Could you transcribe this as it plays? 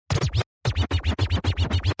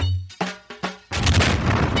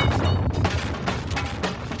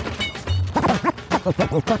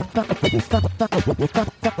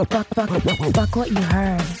Fuck what you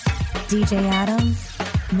heard. DJ Adam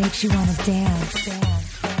makes you wanna dance.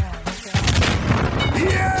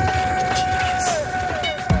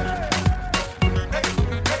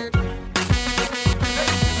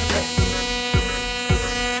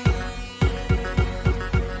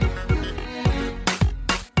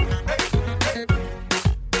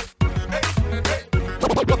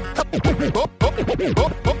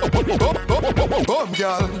 Come,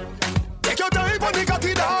 girl. Take your time on the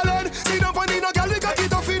cocky, darling. See the bunny, no girl, the cocky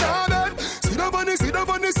tough in hand. See the bunny, see the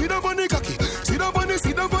bunny, see the bunny cocky. See the bunny,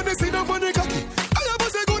 see the bunny, see the bunny cocky. I am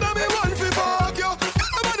say good at me one for fuck you.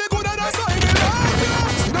 The bunny good at that's why me love you.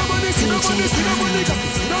 See the bunny, see the bunny, see the bunny cocky.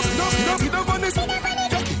 See the bunny, see the bunny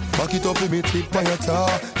cocky. Back it up with me, tip on your tar.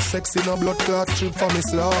 Sex in a blood clot strip for me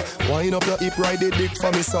slaw. Wind up your hip, ride the dick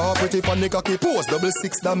for me saw. Pretty pan the cocky pose,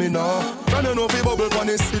 6 damn me now. Can you know if you bubble pan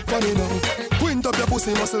it, sit pan it now. Quint up your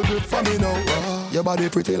pussy muscle grip for me now. Your body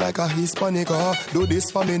pretty like a Hispanic. Do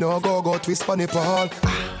this for me now, go twist pan the paw.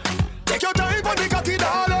 Take your time on the cocky,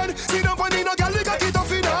 darling. See the bunny, no girl, the cocky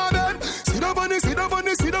tough in hand. See the bunny, see the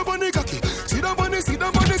bunny, see the bunny cocky. See the bunny, see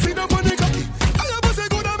the bunny, see the bunny cocky. I am say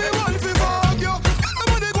good at me one for fuck you. The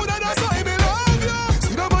bunny good at that's why me love you.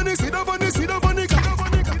 See the bunny, see the bunny, see the bunny cocky.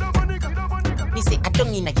 Me say I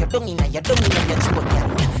don't inna your throat, girl.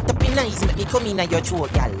 The be nice, make me come inna your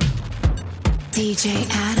throat, girl. DJ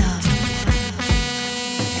Adam.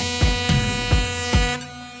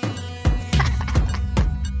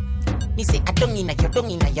 Me say I don't inna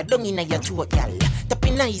your throat, girl. The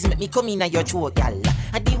be nice, make me come inna your throat, girl.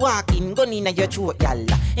 I di walking, gun inna your throat, girl.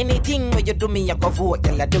 Anything where you do me, I go vote,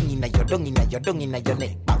 girl. I don't inna your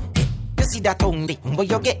neck. Hey, you see that tongue, where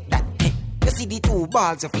you get that? Hey, you see the 2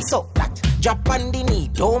 balls, if you suck that. Drop on the knee,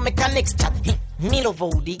 don't make a next chat. Hey, me love how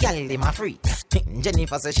the girl, them a free. Hey,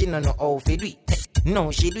 Jennifer says she no know how to do it. Hey,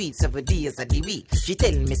 no, she do it 7 days of the week. She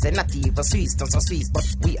tell me say not even Swiss, don't so Swiss, but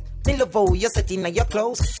we. Me love how you set in your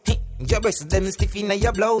clothes. Hey, your breasts them stiff in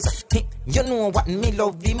your blouse. Hey, you know what me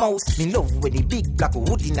love the most. Me love when the big black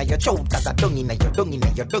hood in your throat. Cause I dung in your throat,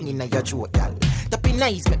 y'all. That be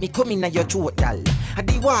nice, make me come in your throat, y'all. I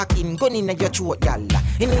di walking, gun in your throat, y'all.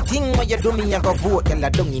 Anything where you do me, I go vote, y'all.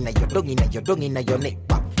 Dung in your neck.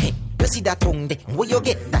 Hey, you see that tongue there, where you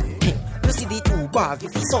get that? Hey, you see the 2 bars,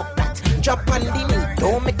 if you suck that. Drop on the knee,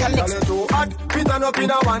 don't make a next. Too hot, fit on up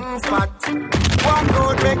in a one spot. Walk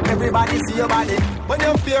out, make everybody see your body. When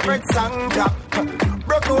your favorite song drop,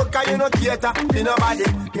 broke out, cause you no cater to nobody.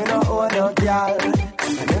 You know own no girl,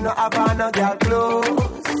 and you no have no girl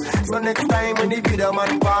clothes. So next time when the video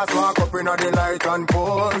man pass, walk up in the light and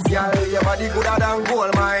pose. Girl, your body gooder than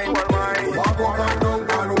gold mine. Walk up and down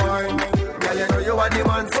and wine. Girl, you know you are the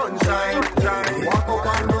man sunshine. Walk up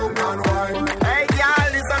and down and wine. Hey girl,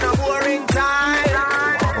 this is a boring time.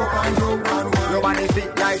 Walk up and down and wine. Your body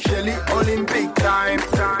fit like Shelly, Olympic time.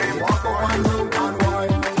 Walk up and down and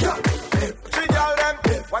wine. What you tell them?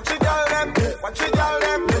 What you tell them? What you tell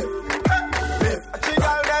them? What you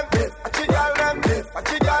tell them? What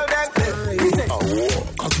you tell them? What you tell them?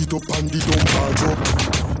 Cock it up and the dumb charge up.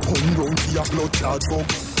 Turn round for your blood clot fuck.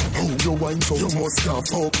 How you wine so you must can't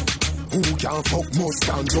fuck. Who can't fuck must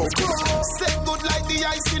stand up. Set good like the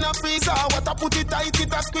ice in a freezer. What I put it tight,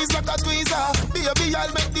 it a squeeze like a tweezer. Baby,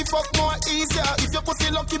 I'll make the fuck more easier. If your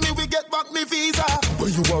pussy lucky me, we get back me visa.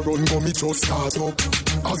 When you are run, go me just start up.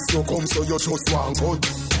 As you come, so you just want good.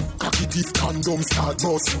 Cocky teeth condom start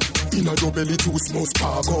bust. Inna your belly juice must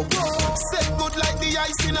park up. Set good like the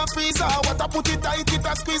ice in a freezer. What I put it tight, it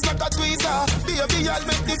a squeeze like a tweezer. Baby, I'll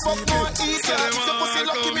make the fuck more easier. If your pussy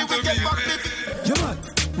lucky me, we get back me visa. Yeah,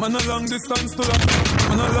 man a long distance to that.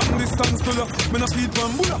 Man a long distance to that. Man a feed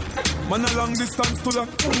from Buddha. Man a long distance to that.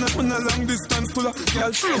 Man a long distance to that.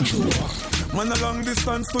 Girl, man a long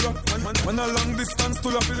distance to that. Man a long distance to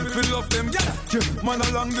that. We love them, yeah. Man a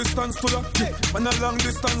long distance to that. Man a long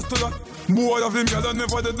distance to that. Boy of him, girl, I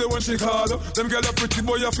never did the one she call. Them girl a pretty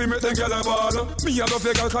boy, you feel me, them girl a ball. Me a love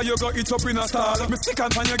your girl, cause you got it up in a stall. Me stick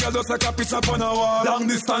and find your girl just like a picture on a wall. Long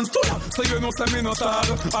distance to that, so you know say me no stall.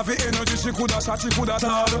 Have the energy, she coulda shot, she coulda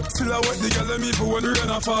tall. Still I wet the girl, them even when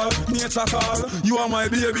rain a fall. Nature call, you are my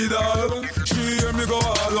baby doll. She hear me go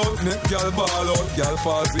all out, neck girl ball out. Girl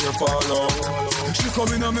falls here, fall out. She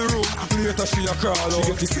come in on me room, later she a crawl out.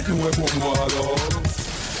 She get to sitting where boom wall out.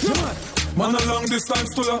 Yeah, man a long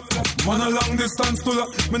distance to that. Man a long distance to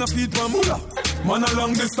that. Man a feed from Mula. Man a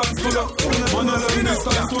long distance to that. Man a long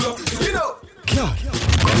distance to that. Get out.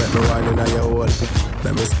 Come let me wine in your hole.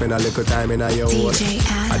 Let me spend a little time in your hole.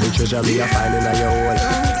 I the treasure me a find in your hole.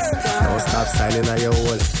 Don't stop signing in your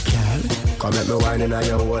hole. Come let me wine in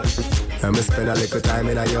your hole. Let me spend a little time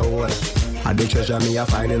in your hole. I And the treasure me a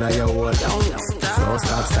find in a your hole. No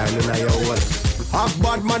stop signing a your hole. Have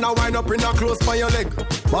bad man a wind up in a close by your leg.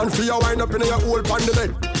 Man for you wind up in your hole on the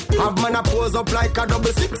bed. Have man a pose up like a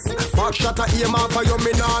 6-6. Back shot a aim off for your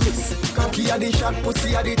minamis. Cocky a the shot,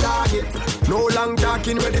 pussy a the target. No long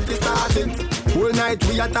talking, ready to start it. Whole night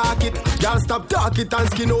we attack it. Y'all stop talk it and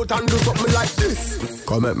skin out and do something like this.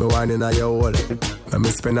 Come at me wine in a your hole. Let me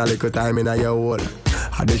spend a little time in a your hole.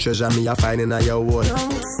 And the treasure me a find in a your hole.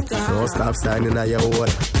 No stop signing a your hole.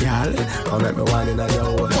 Y'all, come at me wine in a your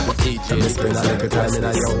hole. Let me spend a little time in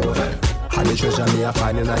a your hole. And the treasure me a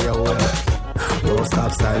find in a your hole. No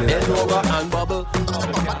stop signing. Bend over and bubble.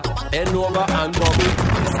 Bend over and bubble.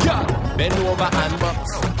 Yeah. Bend over and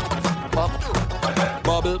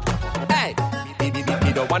bubble. Hey.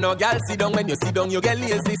 You don't want no girl sit down. When you sit down you get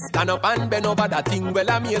lazy. Stand up and bend over. That thing well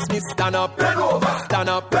amaze me. Stand up, bend over. Stand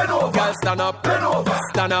up, bend over. Girl stand up, bend over.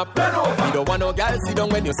 Stand up, bend over. You don't want no girl sit down.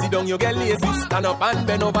 When you sit down you get lazy. Stand up and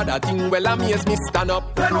bend over. That thing well amaze me. Stand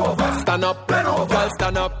up, bend over. Stand up, bend over. Girl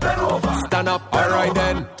stand up, bend over. Stand up. Alright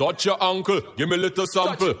then. Touch your ankle. Give me a little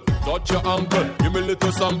sample. Touch your ankle. Give me a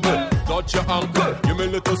little sample. Touch your ankle. Give me a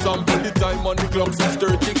little sample. The time on the clock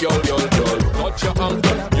 6:30. Girl. Touch your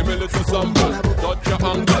ankle. Give me a little sample. Touch your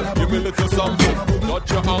ankle. Give me a little sample.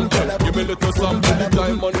 Touch your ankle. Give me a little sample. The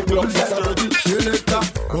time on the clock 6:30. Selector,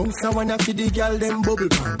 bounce a wanna feed the girl them bubble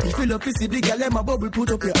pan. If you love to see the girl them a bubble,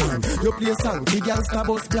 put up your hand. You play song, the girl star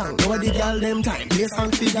bus blank. Now the girl them time, play song,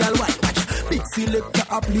 the girl white. Big selector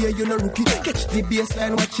a play, you no rookie. Catch the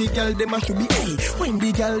baseline, watch the girl them a should be. Hey, when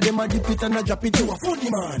the girl them a dip it and a drop it, you a funny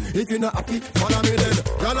man. If you not happy, follow me then.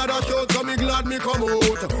 Y'all a dash out, so me glad me come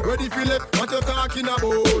out. Ready Philip, what you talking about?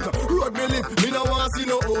 Road me live, me no want see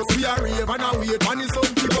no host. We a rave and a wait, and it's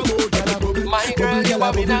something to come out. Y'all a bubble, my girl, you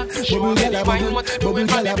a winner. Show me divine what you doing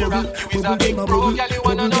from the mirror. You is a big pro, girl, you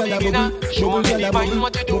wanna know beginner. Show me divine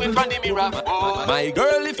what you doing from the mirror. My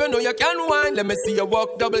girl, if you know you can whine, let me see you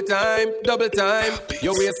walk double time.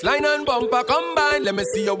 Your waistline and bumper combine. Let me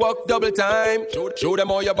see you walk double time. Show them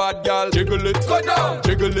all your bad girl. Jiggle it, go down.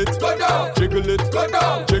 Jiggle it, go down. Jiggle it, go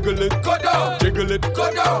down. Jiggle it, go down. Jiggle it,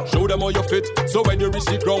 go down. Show them all your fit. So when you reach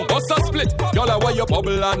the ground, bust a split. Y'all are why you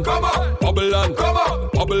bubble and come on, bubble and come on,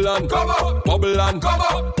 bubble and come on, bubble and come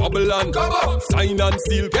on, bubble and come on. Sign and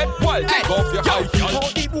seal, get wild. Take off your high heel. How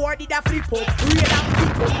the board did a flip up, real and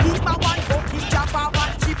flip up. Leave my one go, keep Jaffa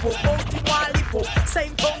one chip up. Both in one lip up,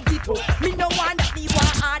 same tongue get up. Me no one that me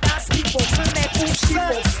want hard and slip up. So me push skip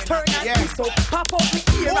up, turn and twist up. Pop up me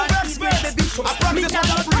ear and see where the bishop. Me not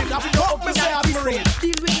a breed, I feel up me not twist up.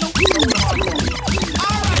 Deal with no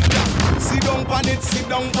sit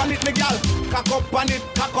down on it, me gal. Cock up on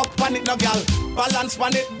it, no gal. Balance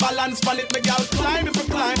on it, me gal. Climb if you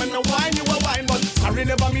climb and no wine, you a wine. But sorry,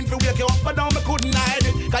 never mean to wake you up, but down me couldn't hide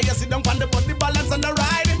it. Cause you sit down on the body, balance and the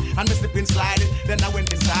ride it. And me slip and slide it, then I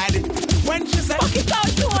went inside it. When she said, fuck it out,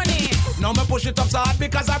 Tony. Now me push it up so hard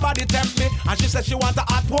because her body tempt me. And she said she want a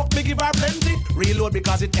hot walk, me give her plenty. Reload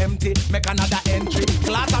because it empty, make another entry.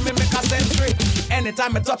 Class and me make a century.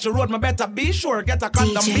 Anytime I touch the road, me better be sure. Get a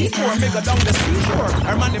condom before me go down the seashore.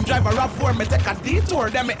 Her man him drive a RAV4, me take a detour.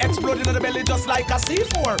 Then me explode in the belly just like a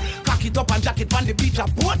C4. Cock it up and jack it on the beach at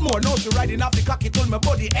Portmore. Now she riding off the cocky till my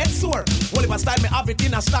body head sore. Well if I style me have it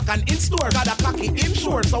in a stock and in store. Got a cocky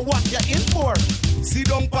insured, so what you in for? Sit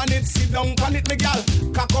down on it, me gal.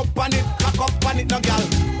 Cock up on it, no gal.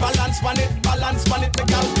 Balance on it, me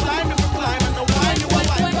gal. Climb if you climb and no wine you a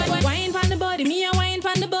wine. Wine pon the body, me a wine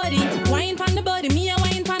pon the body. Wine pon the body, me a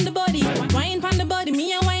wine pon the body. Wine pon the body,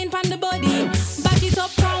 me a wine pon the body. Back it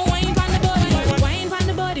up, come wine pon the body. Wine pon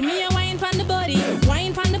the body, me a wine pon the body.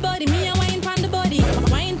 Wine pon the body, me a wine pon the body.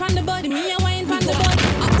 Wine pon the body, me a wine pon the body.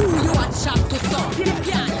 Who you a chat to some?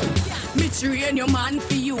 Me train your man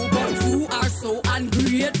for you, but you are so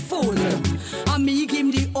ungrateful. And me give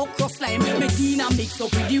him the okra slime, me Medina mix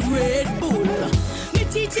up with the Red Bull. Me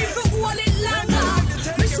teach him to hold it longer.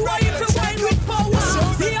 Me show him to wine with power.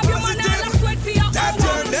 Be up your man and a sweat for your hour.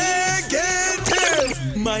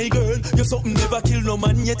 My girl, you're something never kill no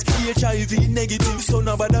man yet. HIV negative, son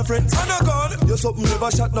of a friend. Oh no God, you're something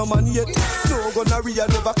never shot no man yet. No gonorrhea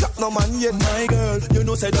never clap no man yet. My girl, you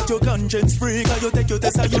know say that your conscience free. Cause you take your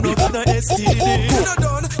test and you know got no STD. You no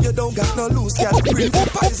done, you don't got no loose cat free.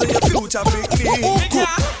 Poison your future big me.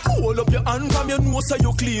 Hold up your hand from your nose so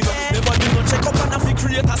you clean. Never do no check up and have to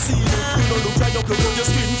create a scene. You don't look right up, look on your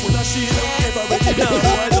skin full of shit. Never ready down,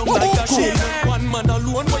 I don't like a shit. One man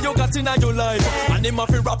alone what you got in your life. And him have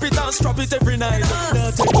to wrap it and strap it every night.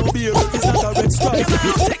 Now take no beer if it's not a red stripe.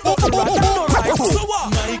 Take no right and no right. So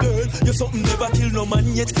what? My girl, You something never kill no man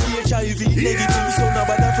yet. HIV negative, so now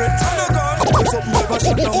bad a friend. You something never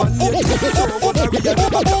shot no man yet. Gonorrhea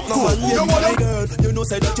never cut no man yet. My girl, you know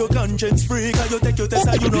say that your conscience free. Cause you take your test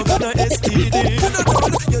and you know got no STD.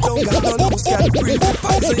 You don't got no loose cat free.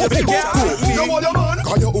 So you be careful. You want your man?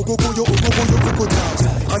 Can you uku tight?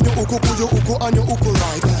 And you uku and you uku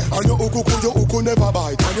right. And you uku never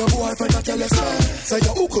bite. And your boyfriend a tell us say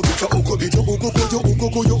you uku bit, you uku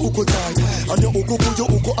tight. And you uku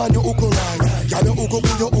and you uku right. Can you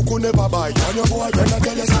uku never bite. And your boyfriend a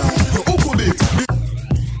tell us you uku bit.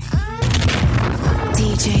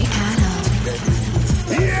 DJ Adam.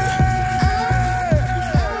 Yeah.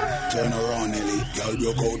 Turn around, Nelly. Girl,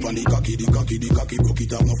 broke out on the cocky. Broke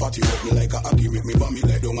it up, no fatty, up me like a hockey. Make me bummy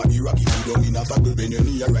like down at the Rocky. You down in a circle, bend your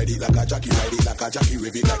knee, ride it like a jockey. Rev it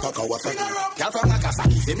like a Kawasaki. Girl from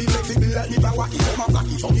Nagasaki, say me flexible like me Bawaki. Come on,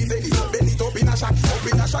 cocky, so me belly, bend it up in a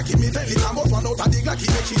shacky. Me belly, I'm out one out of the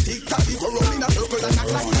glacky. Make she tick-tacky, go roll in a circle like a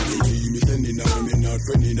clacky. Me sending her, me not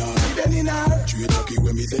friending her. Me bending her. She tacky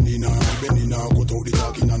when me sending her. Me bending her, cut out the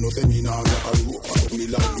talking and no seminar. Got a rope, out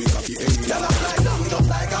me like me cocky. Girl, I fly down just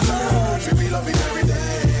like a bird. She be loving every day.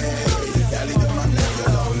 Girl, it don't man let you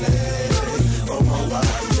lonely. Come over my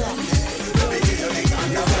journey. Baby, girl, you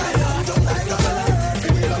can fly down just like a bird. She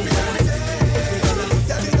be loving every day.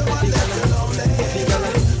 Girl, it don't man let you lonely.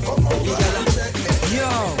 Come over and check me.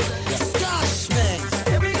 Yo, Stash man.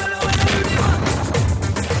 Every girl I wanna do the one.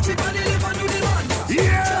 She body live and do the one.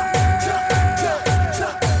 Yeah.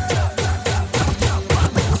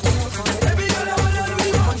 Every girl I wanna do the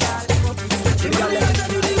one. She body live and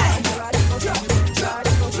do the one.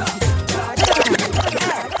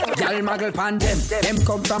 Y'all muggle pan them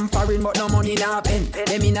come from foreign but no money nah pen.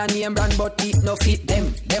 Them in a name brand but it no fit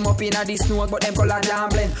them. Them up in a the snow but them color nah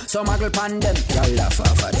blend. So muggle pan them, y'all laugh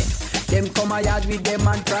off of them. Them come a yard with them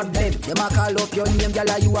and problem. Them a call up your name,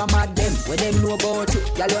 y'all you a mad them. When them know about you,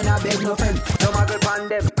 y'all you not beg no friend. So muggle pan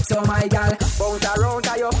them. So my gal, bounce around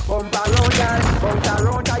to you, bump around y'all. Bounce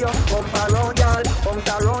around to you, bump around y'all.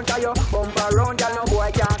 Bounce around to you, bump around y'all. No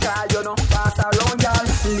boy can't call you no. Pass around y'all.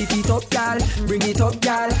 Lift it up y'all, bring it up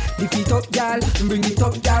y'all. Lift it up y'all, bring it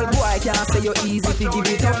up y'all. Boy can't say you easy to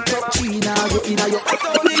give it up. Top China, you inna your. Get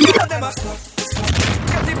it on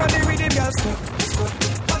the rhythm, girl.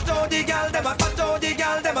 The girl dem a fat out, the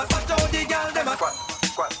girl dem a fat out, the girl dem a squat.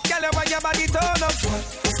 Girl, you want your body turn up,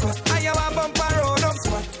 and you want bump and roll up.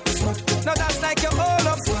 No, that's like you hold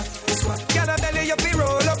up. Girl, I belly you be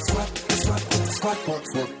roll up.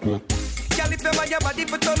 Girl, if you want your body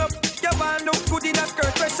to turn up, you want look good in a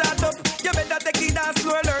skirt, fresh out up. You better take it down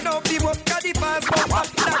slow, learn how to walk. 'Cause the fast bump up,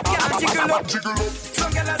 that can't jiggle up.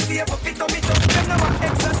 Some girl a save up, it up. Them no want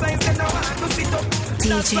exercise, them no want to sit up.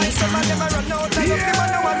 That's why some of them a run out and up. Them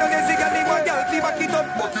no want no lazy girl, they want girl to back it up.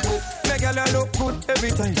 Make girl a look good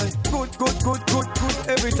every time. Good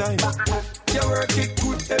every time. You work it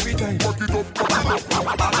good every time. Back it up.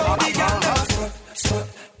 All the girl squat.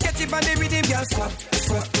 Get it on the rhythm, girl squat.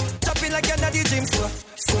 Chopping like you're not the gym squat.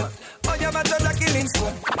 Oh, you want to like killing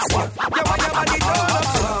squat. You want your body turn up.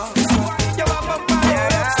 You want bump and roll up.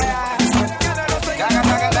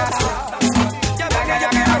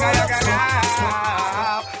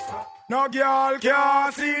 No girl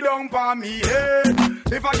can't see down for me head.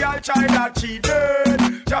 If a girl try that she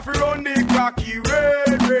dead. Jeffrey run the cocky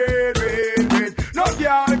red. No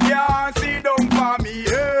girl can't see down for me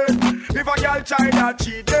head. If a girl try that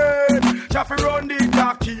she dead. Jeffrey run the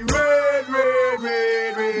cocky red.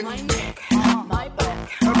 My neck, my back.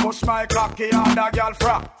 I push my cocky on the girl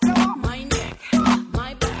frack. My neck,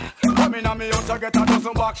 my back. Come in on me house to get a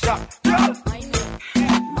dozen back shot. Girl. My neck,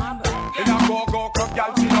 my back. In a go club,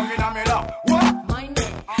 girl, she down in a me lap. What? My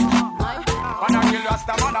neck, my back. And a kill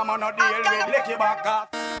Rasta man, I'm on a deal with licky back off.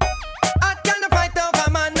 I can't fight over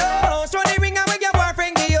man, no. Show the ring away your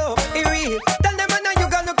boyfriend give you. Be real. Tell them man you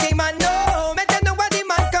gonna look him man, no. Make them know where the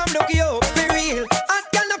man come look you. Be real. I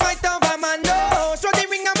can't fight over man, no. Show the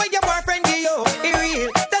ring away your boyfriend give you. Be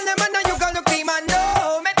real. Tell them man you gonna look him man,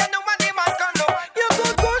 no. Make them know where the man come look. You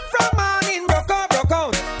good from morning, broke out.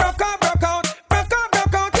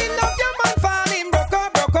 Enough your man falling, broke out.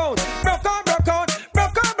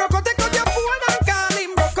 Take out your phone and call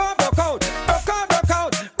him, broke out.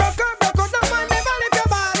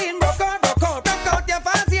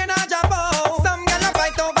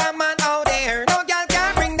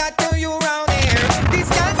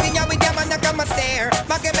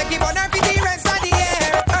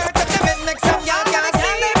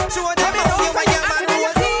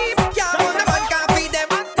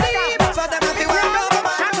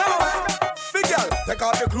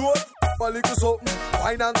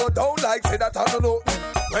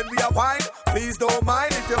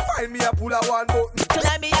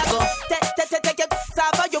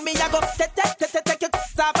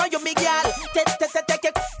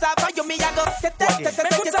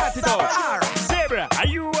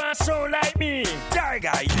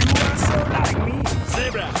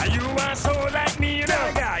 You want so like me, you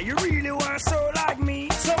know, guy. You really want so like me.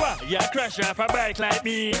 So what? You crash off a bike like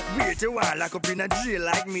me. Wait, you want lock up in a jail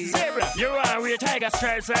like me. Zebra, you want wear tiger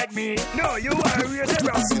stripes like me. No, you want wear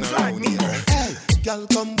zebra boots like me. Hey, girl,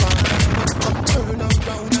 come on, turn around and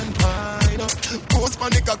wind up. Post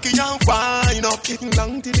on the cocky and wind up. Kicking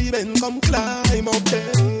down till the men come climb up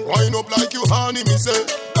there. Wind up like you honey, me say.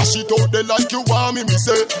 Dash it out there like you want me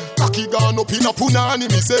say. Cocky gone up in a punani,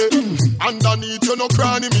 me say. Underneath you no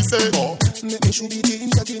cranny, me say. Oh, make me shoot it in,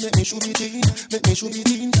 cocky, make me shoot it in. Make me shoot it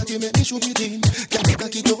in, cocky, make me shoot it in. Get me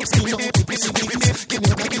cocky top skin out, the pussy clean. Get me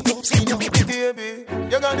cocky top skin out. Baby,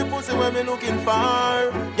 you got the pussy where me looking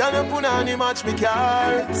for. Girl, you punani match me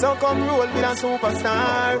car. So come roll with a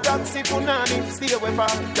superstar. Taxi punani, stay away far.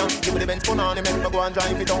 Just give me the Benz punani, make me go and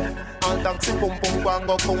drive it down. All taxi pum pum go and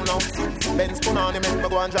go cool now. Benz punani, make me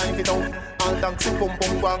go and drive it down. All taxi pum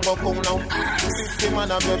pum go and go cool now. 50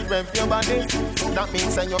 man of your friend for your body. That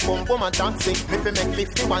means that you pum pum a taxi. Me fi make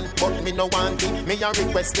 51, but me no want it. Me a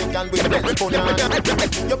request it and with Benz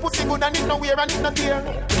punani. Your pussy good and it no wear and it no tear.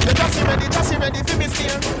 You just ready for me steer.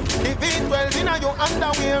 The V12 in a your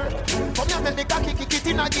underwear. Come here make the cocky kick it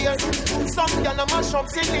in a gear. Some girl a mash up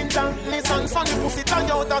cylinder. Nissan Sunny pussy tie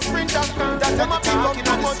out a sprinter. That them a pick up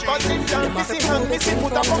too much passenger. Missy hand, missy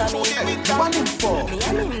foot a come through the winter. You want him for? Me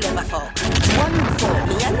and him never for. You want him for?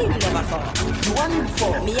 Me and him never for. You want him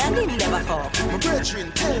for? Me and him never for. My brethren,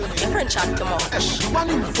 tell me. Your friend chat come on. You want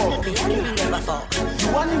him for? Me and him never for. You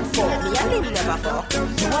want him for? Me and him never for.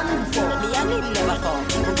 You want him for? Me and him never for.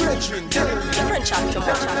 My brethren, tell me. Your friend chat come on.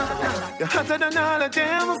 You're hotter than all of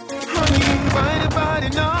them. Honey, find a body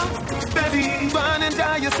now. Baby, run and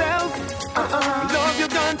die yourself. Love you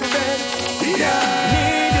gone to bed. Yeah.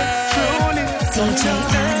 Need you, truly. DJ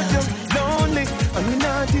Adam. Lonely. I mean,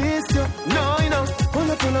 not this, you. No, you know.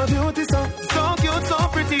 Full of beauty, so cute, so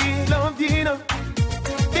pretty. Love you, know.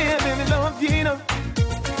 Baby, me love you, know.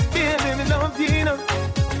 Baby, me love you, know.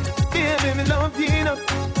 Baby, me love you, know.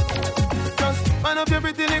 Man up your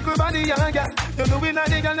pretty little body, yeah. You know we like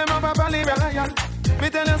the girl, them have a valley royal. Me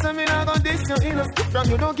tell you something, I got this, you know. From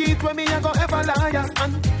you don't get where me, I go ever lie.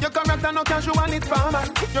 And your character no casual, it's formal.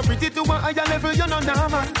 You're pretty to a higher level, you're not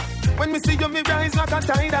normal. When me see you, me rise like a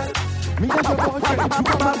tidal. Me got your boyfriend, you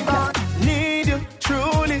come need you,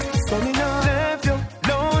 truly. So me not left you,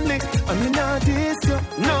 lonely. And me not diss you,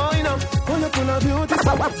 no, you know. Full of beauty,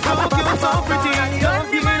 so cute, so pretty.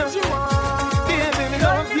 Love you, know. Baby, me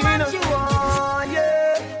love you, know.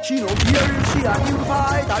 She no care if she a new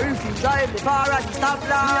fight or if she drive the car at the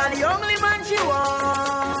stoplight. The only man she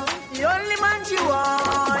want, the only man she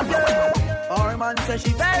want, yeah. Our man says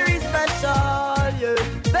she very special, yeah,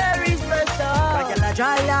 very special. Like a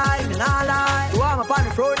dry line, me nah lie. So I'm up on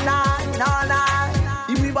the front line, nah lie.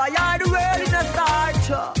 If we buy her the world in a starch,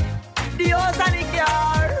 the house and the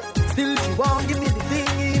car. Still she won't give me the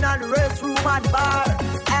thing in and the restroom and the bar.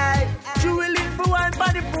 Hey, she willing for one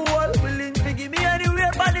for the pool, willing to give me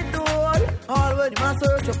anywhere for the door. Already man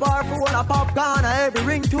search a bar for one a popcorn and every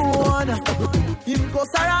ringtone. Him go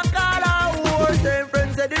Sarah call her war. Same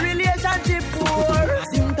friends say the relationship poor.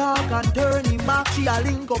 Sim talk and turn him back. She a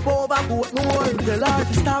link up over boat more. Tell her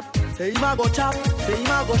to stop. Say him a go chop. Say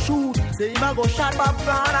him a go shoot. Say him a go shot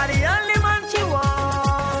popcorn. And the only man she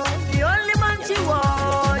want. The only man she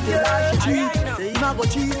want. Yeah, she cheat. Say him a go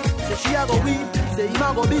cheat. Say she a go weep. Say him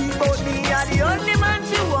a go beat. But me a the only man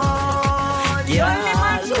she want. The only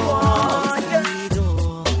man she want.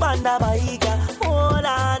 Panda bike, hold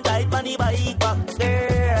on tight on the bike back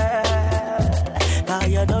there. Cause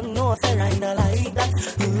you don't know, say I don't like that.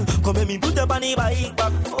 Come let me put up on the bike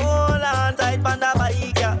back. Hold on tight on the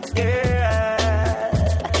bike,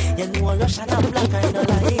 yeah. You know Russian and black, I don't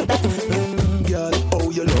like that. Girl, oh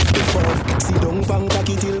you love the fuck. See don't bang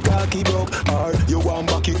cocky till cocky broke. Or you want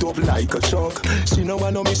back it up like a truck. She no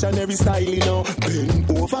want no missionary style, you know. Bend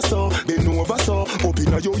over so, bend over so. Up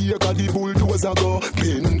in your ear cause the bulldozer go.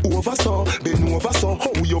 Bend over so, bend over so.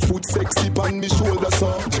 How your foot sexy on me shoulder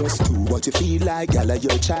so. Just do what you feel like, girl of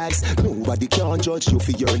your choice. Nobody can judge you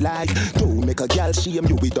for your life. Don't make a girl shame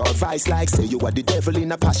you with our vice. Like say you are the devil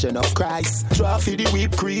in a passion of Christ. Draw for the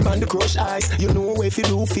whipped cream and the crushed ice. You know if you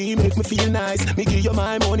do feel, make me feel nice. Me give you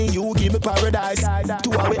my money, you give me paradise.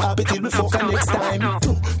 To how we happy till we fuck next time.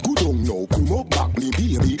 Good on now, come up back me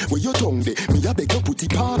baby. Where your tongue dey, me a beg you put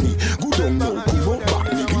it on me. Good on now, come up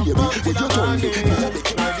back me baby. Where your tongue dey, me a beg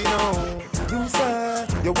you. You say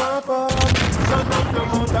you want fuck, shut up your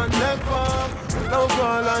mouth and let fuck. Love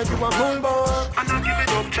girl like you a cool buck. And I give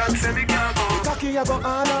it up, chat say me can't go. Me cocky a go all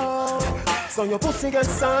out, so your pussy get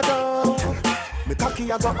sad out. Me cocky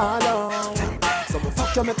a go all out, so me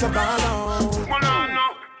fuck you make you ball out.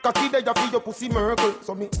 Cocky there you feel your pussy miracle.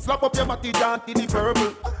 So me slap up your body down till the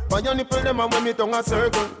purple. When your nipple them and when me tongue a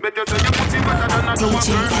circle. Better say your pussy better than a two girl.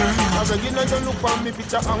 As you know you look on me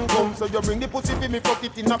picture and come. So you bring the pussy to me fuck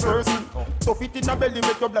it in a person. So fit in a belly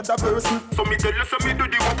make your blood a person. So me tell you so me do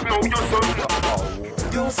the work now your son.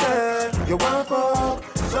 You say you want fuck.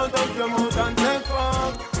 Shut up your mouth and take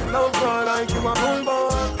fuck. Love her like you a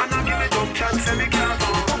bullboy. And I give it up chance say me can't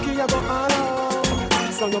fuck. Cocky you go all out.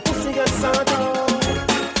 So your pussy get sad out.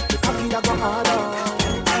 Cocky you go all out.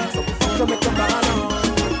 So fuck you make you ball out.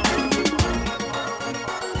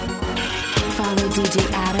 Follow DJ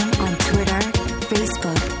Adam on Twitter,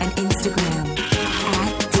 Facebook, and Instagram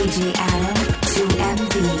at DJ Adam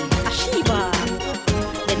 2MV. Ashiba,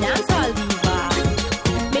 the dancehall diva.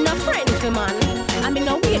 Me no friend for man, and me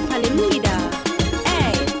no wait for the neither.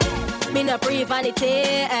 Hey, me no pray vanity.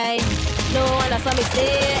 Hey, no one that's what me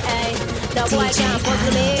say. Hey, the boy can't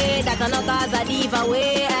puzzle me. That no cause a diva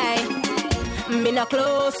way. Hey. Me no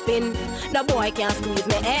close spin. The boy can't squeeze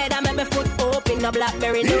me head and make me foot open. The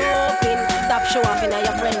Blackberry no open. Stop show off in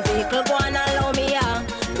your friend vehicle. Go on and allow me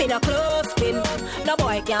me no close spin. The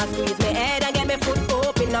boy can't squeeze me head and get me foot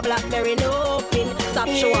open. The Blackberry no open. Stop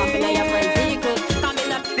show off in your friend vehicle.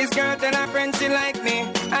 This girl tell her friend she like me.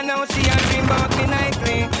 I know she a dream about me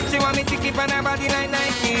nightly. She want me to keep on her body like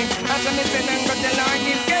Nike. As I listen and go tell her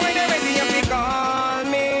this girl when they ready you fi call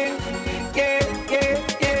me. Yeah, yeah,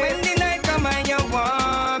 yeah. When the night come and you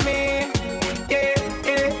want me. Yeah,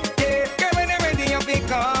 yeah, yeah. Girl when they ready you fi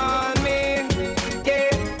call me. Yeah,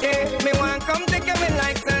 yeah. Me want come take you me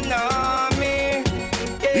like tsunami.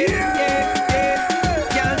 Yeah, yeah, yeah.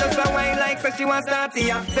 Girl just a wine like so she want start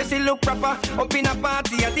here. Say she look proper up in a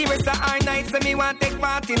party. The rest of our night say me want take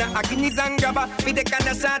part in a guineas and grabber. We take kind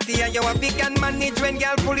of shotty and you a pick and manage when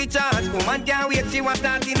girl fully charged. Woman can't wait, she want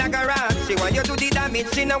start in a garage. She want you to the damage,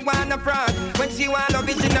 she no want a fraud. When she want love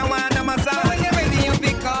it, she no want a massage. When you ready, you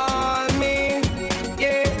be call me.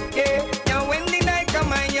 Yeah, yeah, yeah. When the night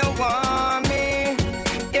come and you want me.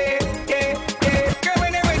 Yeah, yeah, yeah. Girl,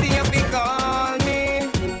 when you ready, you be call me.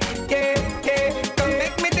 Yeah, yeah. Come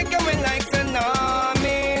make me take you in like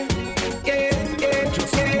tsunami. Yeah, yeah, yeah.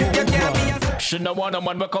 You can't be a She no want a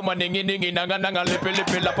man we come a ningy ningy nanga nanga lippy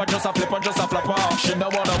lippy lappa just a flip and just a flapper. She no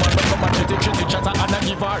want a man we come a chitty chitty chatter and a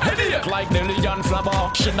give her headache like Nelly and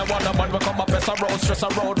Flabber. She no want a man we come a press a road, stress a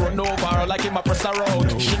road, run over her like him a press a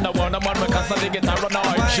road. She no want a man we constantly get a run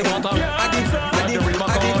out. She want a like the real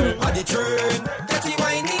McCoy. At the turn, catchy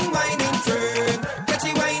whining, whining turn,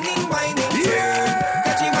 catchy whining, whining turn,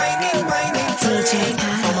 catchy whining, whining turn. DJ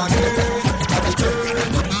at the turn,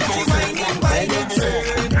 catchy whining, whining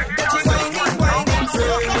turn, catchy whining, whining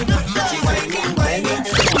turn, catchy whining, whining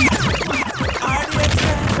turn.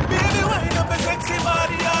 Baby, wind up a sexy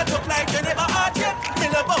body, hard up like you never had yet. Me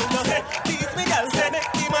love on your head, tease me, girl, say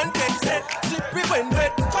make the man take set. Slippery when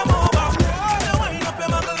wet, come over. You wind up your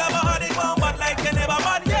muggle, have a body, one bad like you never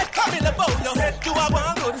bad yet. Me love on your head, you are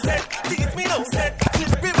one good set. Tease me, no set.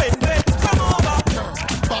 Slippery when wet, come over.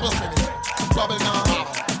 Bubble for me, bubble now.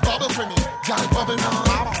 Bubble for me, girl, bubble now.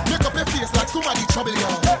 Make up your face like somebody trouble you.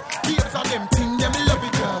 Babes on them thing, yeah, me love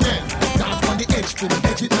it, girl. Dance on the edge to the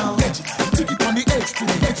edge it now. Take it on the edge to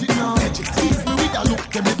the edge it now. Tease me with a look,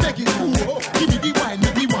 then me beg it now. Give me the wine,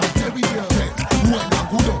 make me want to play with you. Wine and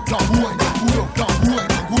good up, down, wine and good up, down,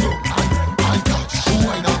 wine and good up. I touch,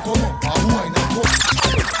 wine and come up, wine and come up.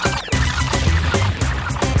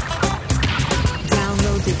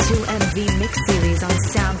 Download the 2MV mix series on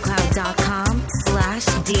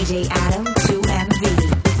SoundCloud.com/DJ Adam 2MV.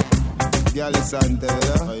 Girl, listen to you.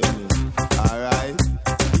 Alright.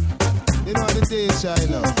 You know the day shine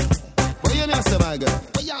now. What you know, say, my girl?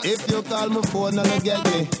 If you call my phone and not get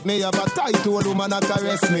me have a tight old woman that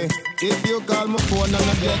caress me. If you call my phone and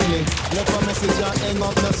not get me, left a message and hang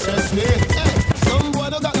up, not stress me. Hey, some boy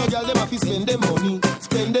no got no girl, them have to spend them money.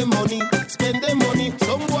 Spend them money, spend them money.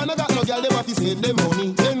 Some boy no got no girl, them have to spend them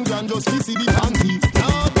money. 10 grand just to see the panty.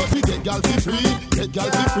 Now, but we get girl for free, get girl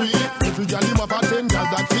for free. Every girl him have a 10 girl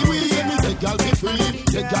that free. We say me get girl for free,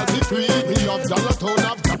 get girl for free. We have dollar town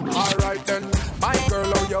of. Alright then, my girl,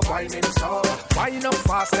 how you whining so? Wine up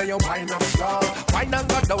fast, then you wine up slow. Wine and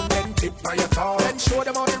go down, then tip by your toe. Then show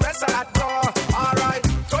them how the rest of that go. Alright,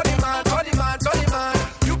 Tony man, Tony man, Tony man.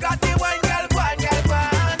 You got the wine, girl, wine, girl,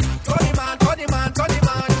 wine. Tony man, Tony man, Tony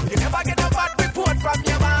man. You never get a bad report from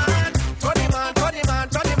your man. Tony man, Tony man,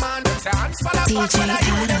 Tony man. Say hands for the back, but I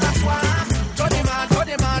you never swan. Tony man,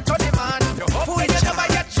 Tony man, Tony man. You hope you never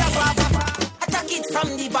get shot off. Attack it from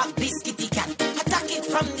the back, biscuity cat. Attack it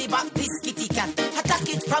from the back, biscuity cat. Attack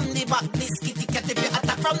it from the back, biscuity cat. If you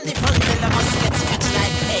attack from the front, then I must get scratch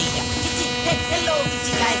like hey. Kitty, hey, hello,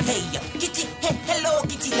 kitty like hey. Kitty, hey, hello,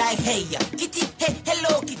 kitty like hey, kitty, hey,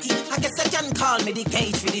 hello kitty. I guess I can call me the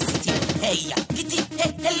cage for the city. Hey, kitty,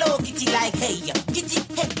 hey, hello kitty, like hey, kitty,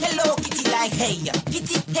 hey, hello kitty, like hey,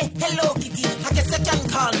 kitty, hey, hello kitty. I guess I can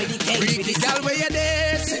call me the cage for the Freaky city. gal where you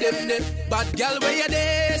there, see them there. Bad gal where you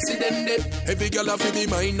there, see them there. Every gal a fi be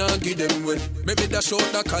mine and give them wet. Maybe the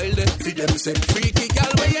short the Kyle them, fi them say. Freaky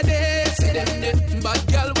gal where you there, see them there. Bad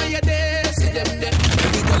gal where you there, see them there.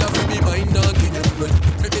 Every gal a fi be mine and give them wet.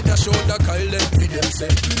 Maybe the short the Kyle them, fi them say.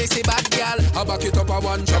 Me say bad gal, I back it up a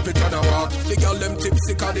one, chop it on a walk. The gal them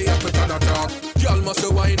tipsy 'cause they have it on a talk. Gal must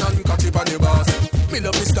wine and catch it on the boss. Me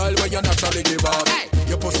love the style where you naturally give up.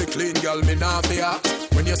 Your pussy clean, gal, me nah fear.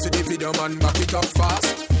 When you see the video, man, back it up fast.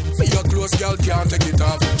 For your clothes, gal, can't take it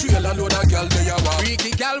off. Trail a load of gal, there you are.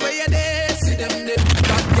 Freaky gal, where you there? See them there.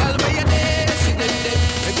 Bad gal, where you there? See them there.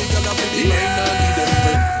 Maybe gal, a pretty line and give them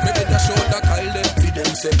way. Maybe the show the Kyle them, feed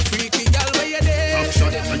them say. Freaky gal, where you there? See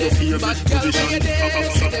them there. Bad gal, where you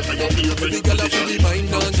there? See them there. Maybe gal, a pretty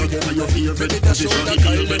line and give them way. Maybe the show the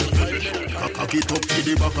Kyle them. Cock it up to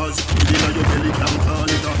the backers. Within your belly can call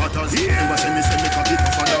it a hatters. Never say me cock it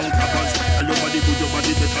up and down crackers. And your body good, your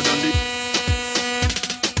body better than the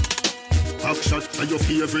back shot to your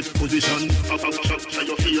favorite position. Back shot to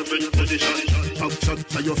your favorite position. Back shot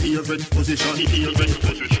to your favorite position. Back shot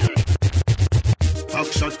to your favorite position. Back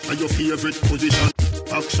shot to your favorite position.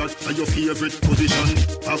 Back shot to your favorite position.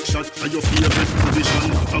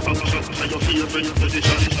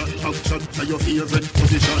 Back shot to your favorite position. Back shot to your favorite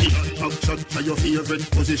position. Back shot to your favorite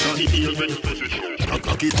position.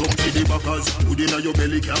 Cock it up to the backers. Within your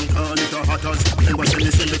belly can call it a hatters. Never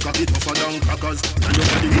say me cock it up and down crackers. And your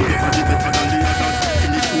body good, your body better than the others. In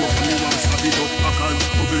the two of me want stab it up packers.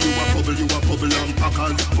 Bubble you a bubble, you a bubble and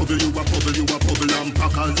packers. Bubble you a bubble, you a bubble and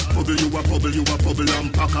packers. Bubble you a bubble, you a bubble and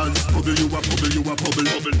packers. Bubble you a bubble, you a bubble.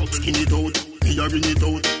 Skin it out, me a ring it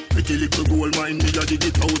out. Pretty little gold mine, me a dig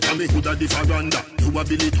it out. And me hood a the veranda. You a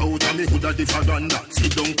bill it out, and me hood a the veranda.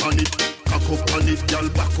 Sit down on it, cock up on it, girl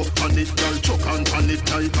back up on it, girl chuck on it,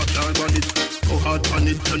 like a car on it. Go hard on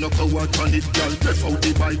it, turn up coward on it, girl breath out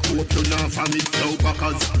the bike, hope you not from it. Now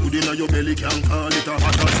backers, hood inna your belly can call it a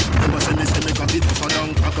hatters. Never say me cock it up and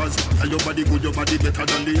down crackers. Tell your body good, your body better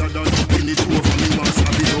than the others. In it over me want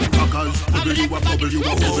stab it up crackers. Bubble you a bubble, you a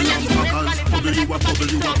bubble and crackers. Bubble you a bubble,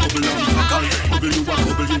 you a bubble and crackers. Bubble you a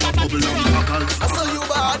bubble, you a bubble and crackers. I saw you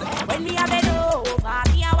bad. When me a bend over,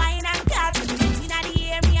 me a wine and cut. Inna the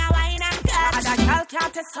air, me a wine and cut. And a girl can't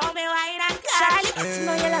test how me wine and cut. Charlie, it's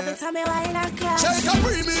know you love it, how me wine and cut. Shake a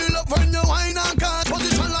pre-meal up when you wine and cut.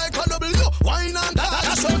 Position like a W, wine and cut.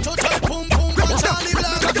 That's how to take boom boom. But Charlie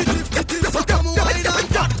Black, it is so come wine and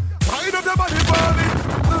cut. Wine up the body for me.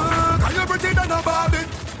 Can you pretty than a Barbie?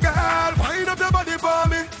 Girl, wine up the body for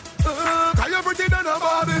me. Can you pretty than a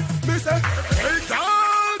Barbie? Me say, hey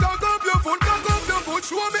girl, cock up your foot,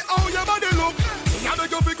 show me how your body look. I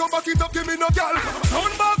beg you to come back it up, give me no girl.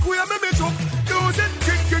 Turn back where me chuck. Use it,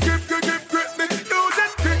 grip me. Use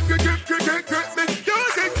it, grip me.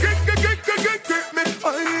 Use it, grip me.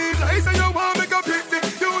 I say you want me go pick me.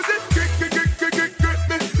 Use it, grip me. Use it, grip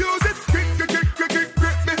me. Use it, grip me.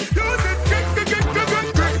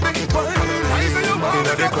 I say you want me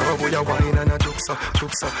go pick me. You wine and a juksa.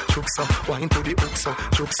 Wine to the juksa.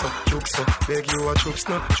 Beg you a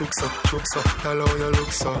juksa. Tell how you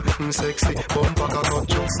look so, sexy. Bumper cock up,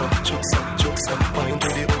 juksa. Wine to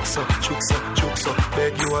the juksa.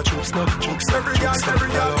 Beg you a juksa. Every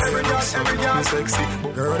girl, sexy.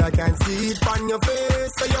 Girl, I can see it on your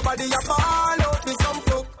face, so your body a fall out with some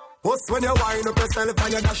fuck. What's when you wind up yourself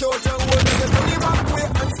and you dash out your hole, you get to the back way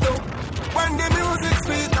and stop. When the music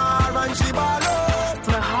sweet and she ball out,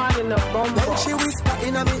 my heart in a bumble. Then she whisper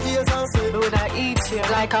in my ears and say, would I eat you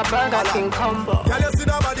like a Burger King combo? Girl, you see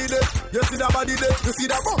that body there, you see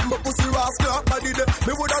that bumbo pussy rascal body there.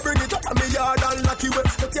 Me woulda bring it up in me yard and lock you up.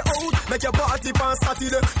 Take you out, make your party on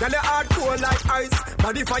Saturday. Girl, you hard cold like ice,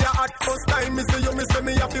 body fire hot. First time me see you, me say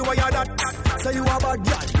me have to wire that. Say you a bad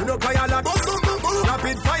girl, you know cry a lot.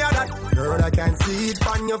 Rapid fire that. Girl, I can see it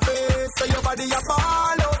on your face, so your body a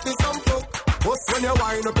fall out with some fuck. What's when you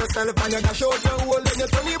wind up yourself and you dash out your hole, then you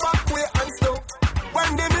turn it back way and stop.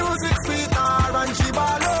 When the music sweet and she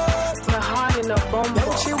ball out, my heart in a bumble.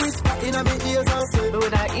 Then she whisper in my ears and say,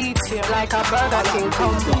 would I eat you like a Burger King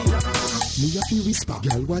combo? Me a fi whisper,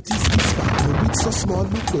 girl, what is this for? Your wit so small,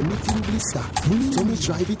 look them it in blister. So me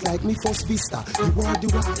drive it like me first vista. You are the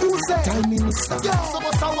one, who say? Time minister. Yeah, so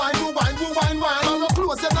what's a wine. I'm no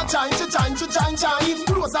close, you're not trying. If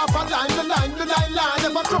close up a line, the line.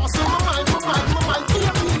 Never cross in my mind.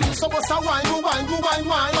 So what's a wine.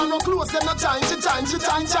 I'm no close, you're not trying.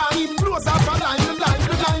 If close up a line, the line.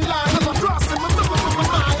 Never cross in my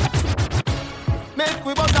mind. Make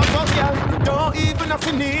we bust a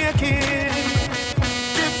fi naked.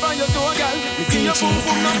 Dip on your toe, girl. Me see your boom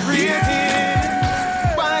boom not breaking.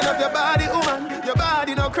 Wind up your body, woman. Your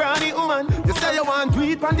body no cranny, woman. You say you want to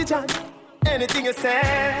eat on the chat. Anything you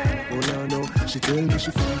say. Oh no, she tell me she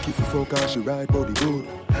think if you fuck her, she ride body road.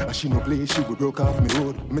 And she no play, she would broke off me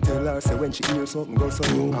road. Me tell her, say when she hear something go so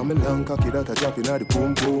low. I'm a long cocky that I drop in the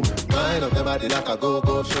boom boom. Mind up the body like a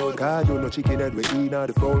go-go show. Cause you no chicken head we eat out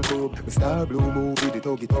the phone club. Me star blue movie, the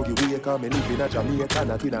tuggy way. Come and live in a Jamaica,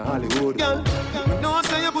 not in a Hollywood. Girl, no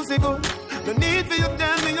say your pussy good. No need for you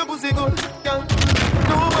tell me your pussy good. Girl,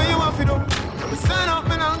 know what you want to do. Me stand up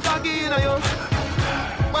and I'm cocky in a yo.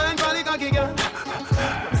 Wine for the cocky, girl.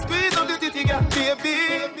 Squeeze up the titty, girl. Baby,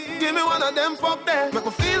 give me one of them fuck there. Make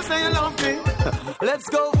me feel say you love me. Let's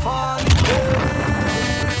go fun.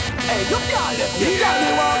 Hey, you can't let me. Girl, me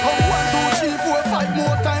walk up 1, 2, 3, 4, 5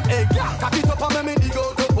 more time. Hey, girl, cock it up and make me dig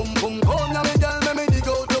out the boom boom. Come now, me girl, make me dig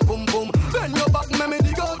out the boom boom. Bend your back, make me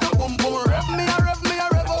dig out the boom boom. Rev me a rev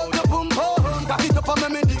out the boom boom. Cock it up and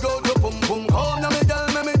make me dig out the boom boom. Come now, me girl,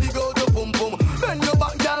 make me dig out the boom boom. Bend your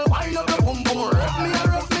back, girl, wind up the boom boom. Rev me a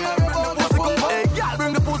rev out the boom boom. Hey, girl,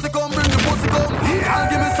 bring the pussy come. I'll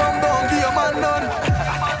give me some down, give your man none.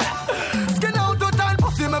 Skin out to time,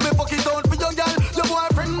 pussy, make me fuck it out for your girl. Your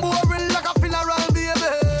boyfriend boring like a funeral, baby.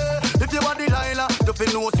 If you want the Delilah, you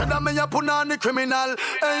feel no said that me you put on the criminal.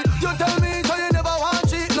 Hey, you tell me so you never want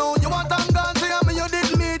cheat. No, you want them gone, say me you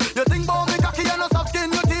didn't meet. You think about me cocky and no soft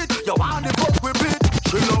skin you teeth. You want the fuck with it.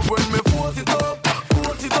 She love when me force it up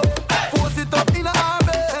in a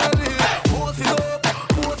belly. Force it up.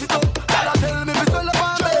 Gotta tell me me swell up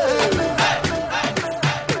on belly.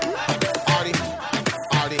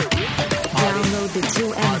 Download the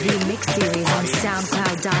 2MV mix series on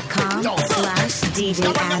SoundCloud.com/DJ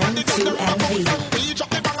Adam 2MV.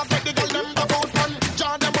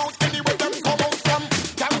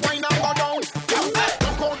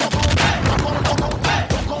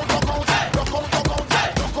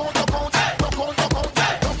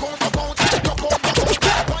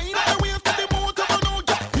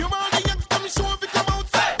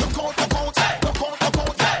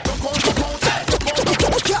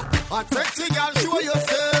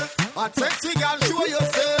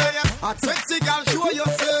 Sexy girl, show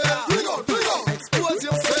yourself. Bring out, expose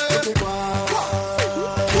yourself.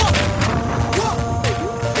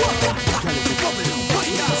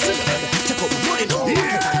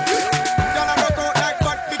 Girl, I rock out like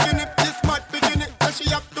fat bikini. This mad bikini, and she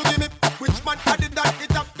have to give me. Which man added that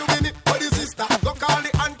it have to give me? But the sister, go call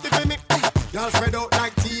the auntie for me. Y'all spread out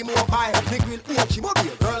like T-Mobile. Big will own, she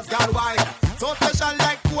mobile, girls gone wild. So special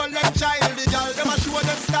like cool and child. The girl, them a show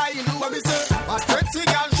them style. What we say? A sexy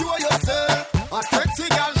girl, show yourself. A sexy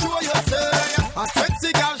girl, show yourself. A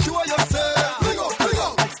sexy girl, show yourself. Bring out,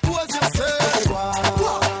 expose yourself.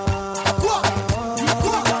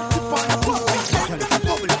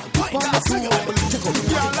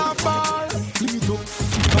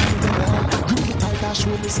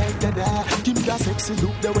 Show me side there. Give me that sexy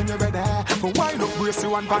look there when you're ready. Wind up, brace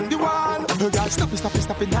you on the wall. Girl, stop it,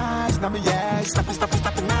 nice. Now me yeah, stop it,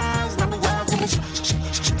 nice. Now me yeah.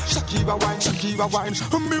 Shakira wine.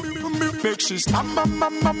 Make she stop, mama.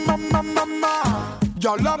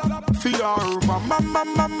 Y'all love for her,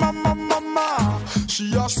 mama.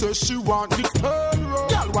 She a say she want the turn round.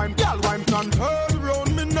 Girl wine, can turn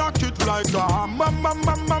round. Me knock it like a mama.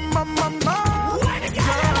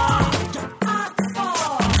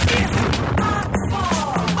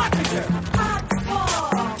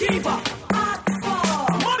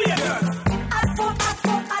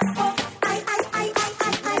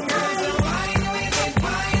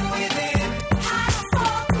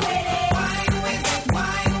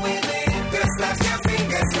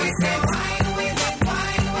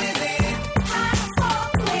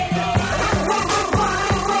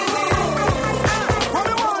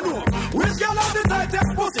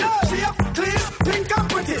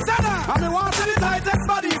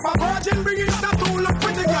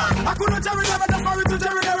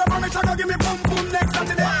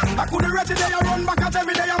 I couldn't reach it there, I run back at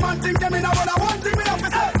every day. A man think them in a one thing me have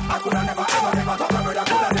to say. I coulda never talk about it. I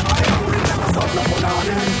coulda never will never stop no fun on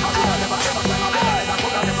it. I coulda never climb a ladder. I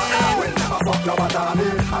coulda never will never fuck no matter on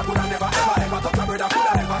it. I coulda never talk about it. I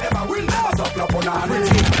coulda never will never stop no fun on it.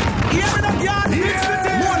 Hear me them yarn,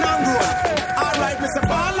 more than grown. Alright, me say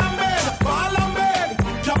ball and bed.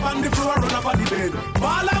 Jump on the floor, run up on the bed.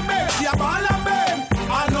 Ball and bed, yeah, ball and bed.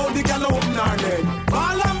 I know the girl open her leg.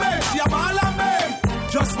 Ball and bed, yeah, ball and bed.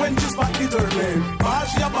 Just when she's back the third lane. Ball,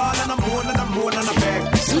 she a ball and I'm moan and I'm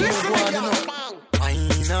beg. Listen to me,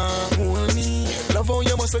 wine hold me. Love how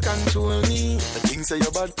you must pussy control me. The things say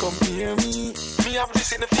you bad come near me. Me have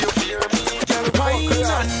this in the fear me. Girl, wine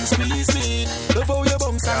and squeeze me. Love how you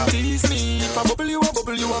bounce and tease me. If I bubble you up,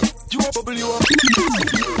 bubble you up. You up, bubble you up.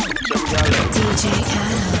 DJ Adam.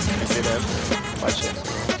 You see them? Watch it.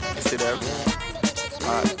 You see them?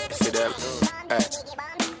 Alright, you see them? Hey.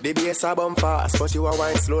 The bass a bump fast, but you a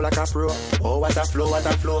wine slow like a pro. Oh, what a flow, what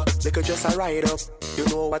a flow. They could just a ride up. You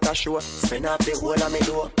know what a show. Spin up the whole of me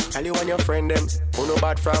door. Tell you and your friend them who no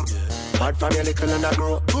bad from. Bad from your little and a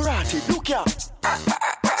grow. Burati, look ya.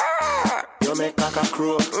 You make caca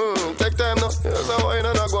crow. Take time now. Here's a wine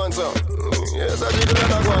and a go on so. Here's a jiggle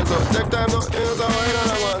and a go on so. Take time now. Here's a wine and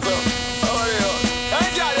a go on so. How are you? Hey,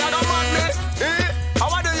 girl, you got mad me. How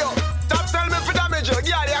are you? Stop tell me for damage you.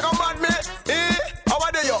 Girl, you got mad me. How are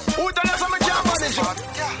you? Who tell you something can't manage you?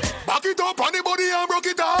 Back it up on the body and broke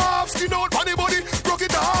it off. Skin out on the body, broke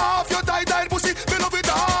it off. Your tight pussy, me love it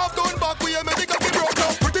off. Don't back with your medical be broke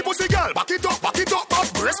up. Pretty pussy girl, back it up, back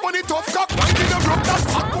breast money tough cock. Mind in the broke that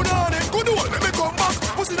fat put on it. Good old, let me come back.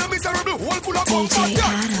 Pussy the miserable hole full of bump.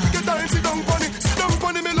 Get time, sit down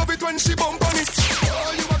funny, me love it when she bump on it.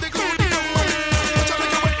 Oh, you are the good young money. Watch out,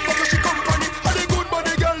 make her wet, fuck she company. And the good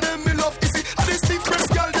body girl, them me love easy. And the stiff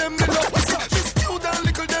breast girl, them me love easy. This cute and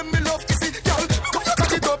little, them me love easy. Girl, come you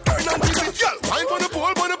cock it up, turn and easy. Girl, wine on the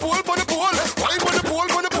pole, on the pole, on the pole. Wine on the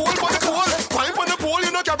pole, on the pole, on the pole. Wine on the pole,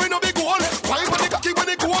 you know carry no big goal. Wine on the cocky when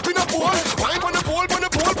they go up in a pole. Wine on the pole, on the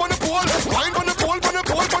pole, on the pole. Wine on the pole, on the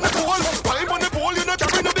pole, on the pole. Wine on the pole, you know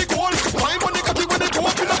carry no big goal. Wine on the cocky when they go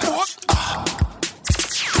up in a pole.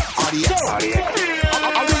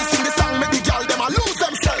 I will sing the song, make the girl them a lose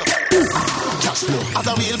themselves. Just look, as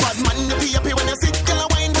a real bad man, you be happy when you sit, girl a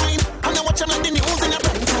wine. And you watching on the news in your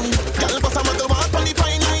prime time. Girl bust a muggle walk on the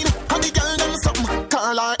fine line. And the girl them something,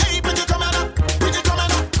 call her, hey, pretty coming up, pretty coming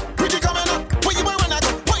up, pretty coming up. Where you wanna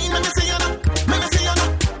go? Wine, let me see you now, let me see you now,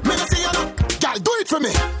 let me see you now. Girl, do it for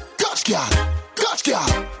me. Clutch girl,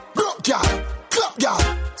 broke girl, club girl,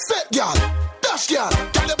 set girl, dash girl.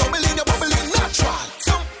 Girl, you bubbling natural.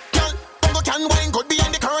 Some girl, bongo can wine, good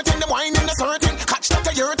behind the curtain, them wine in the certain. Catch that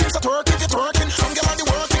to your things, so twerk if you're twerking. Some girl on the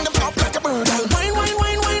working, them flop like a bird. Wine.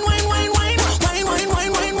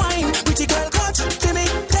 Pretty girl, catch to me,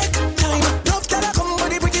 take time. Love that I come with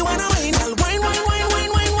the pretty one wine. Wine.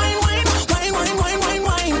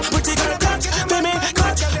 Pretty girl, catch to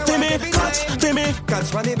me.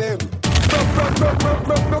 Catch money, babe.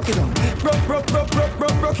 Broke it on.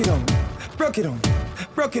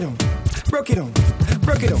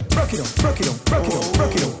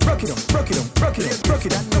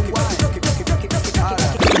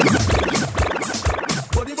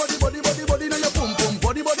 Body na your pum pum.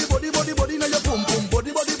 Body na your pum pum.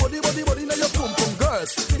 Body na your pum pum.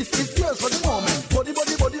 Girls, this is yours for the moment. Body na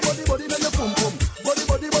your pum pum.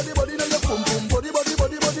 Body na your pum pum. Body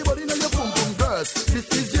na your pum pum. Girls, this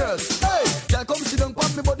is yours. Hey, girl, come sit down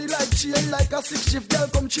on me body like chain, like a 6-shift. Girl,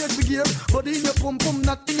 come change the gear. Body in your pum pum,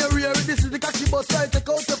 not in your rear. This is the cocky bus right. Take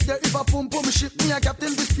out of there. If a pum pum ship me, I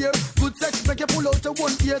captain this year. Good sex, make you pull out your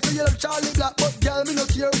one ear. So you love Charlie Black, but girl, me no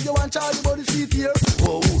care. You want Charlie body seat here.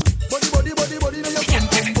 Whoa. Body na your pum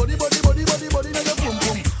pum. Body na your pum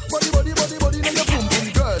pum. Body na your pum pum.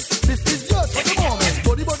 Girls, this is yours for the moment.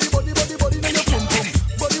 Body na your pum pum. Body na your pum pum.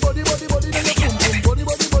 Body na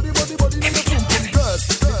your pum pum. Girls.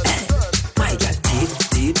 My girl, deep.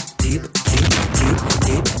 Deep.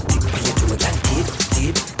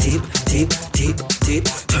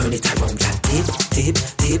 Turn it around, girl. Deep.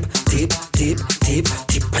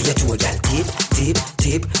 By your toe, girl.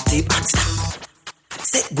 Deep. And stop.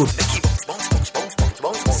 Say good, make it bounce, yeah.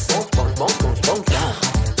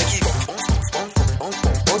 Make it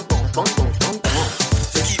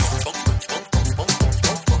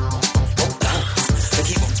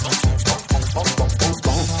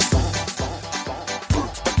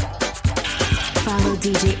Follow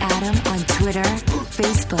DJ Adam on Twitter,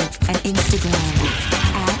 Facebook, and Instagram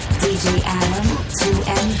at DJ Adam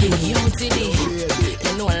 2MV. Yo, Diddy,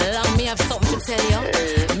 you know, allow me have something to tell you.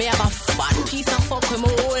 Me have a fat piece of fuck with my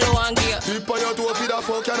whole one gear. Keep on your toe for the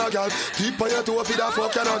fuck and a gal. Keep on your toe for the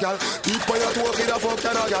fuck and a gal. Keep on your toe for the fuck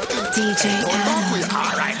and a gal. DJ Adam.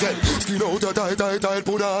 Alright then. Skin out a tight,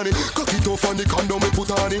 put on it. Cock it off on the condom, me put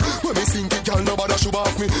on it. When me sink it, gal, nobody should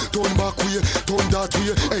off me. Turn back way, turn that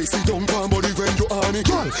way. Hey, sit down, palm body when you on it.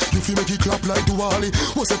 Gal, you feel make it clap like Duali.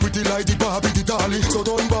 Was a pretty like the Barbie, the Dolly. So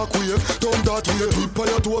turn back way, turn that way. Keep on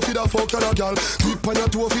your toe for the fuck and a gal. Keep on your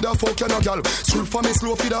toe for the fuck and a gal. Strip for me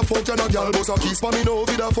slow for the fuck and a gal. Boss a kiss for me no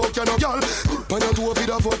for the fuck and a gal. Keep on your toe for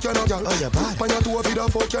the fuck and a gal. Keep on your toe for the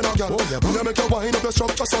fuck and a gal. When you make your wine up your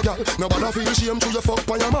structure so gal. Nobody feel shame to your fuck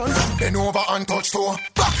by your man. Bend over and touch toe.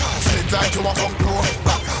 Back. Set like you a fuck no.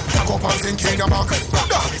 Back up and sink in your back.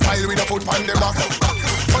 Doggy style with a foot on the back.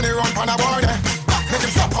 Funny run pan a board, make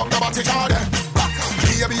him slap up the body jar.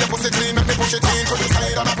 Baby, your pussy clean, make me push it in to the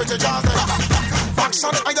side and a pretty jar. Back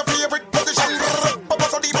shot are your favorite position. Up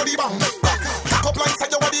so the body bang. Cock up like say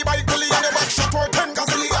your body bike bully and your back shot for 10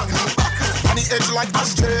 gazillion. On the edge like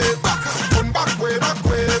ashtray. Turn back way, bend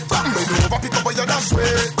over, pick up on your dash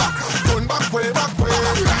way. Turn back way.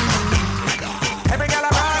 Every girl a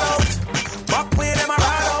ride out, back way them a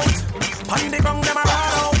ride out, on the ground them a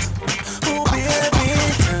ride out. Oh baby,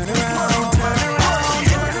 turn around.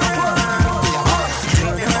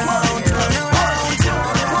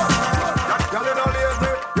 Girl, you not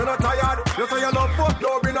lazy, you not tired. You say you not fuck,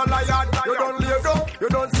 no be no liar. You don't lay down, you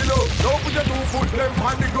don't sit down. Don't put your 2 foot them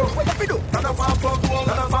on the ground. What you do? Turn up and fuck, turn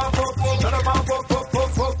up and fuck, turn up and fuck,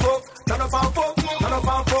 turn up and fuck, turn up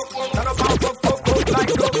and fuck, turn up and fuck,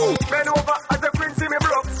 like glove. Bend over as a prince see me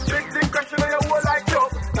broke. Big thing crashing on your wall like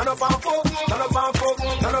glove. Turn up and fuck, turn up and fuck,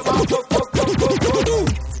 turn up and fuck.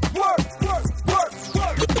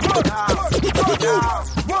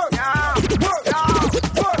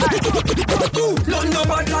 Nothing no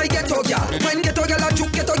bad like ghetto girl. When ghetto girl a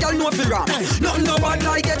juke, ghetto girl no fear am. Nothing no bad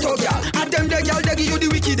like ghetto girl. And them the girl they give you the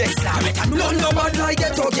wickedest. Nothing no bad like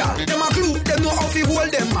ghetto girl. Them a glue, them know how to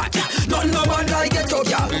hold them mad. Nothing no bad like ghetto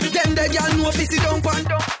girl. Them the girl know fi sit down pan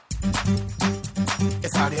down.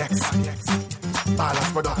 It's RDX.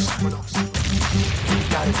 Balance production.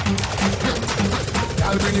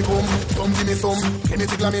 Girl, bring it home, come give me some. Give me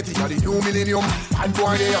Tiglamity, you're the new millennium. And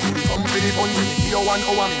boy, they have to come for the fun. When you hear 1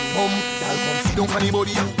 hour minimum. Girl, come sit down on the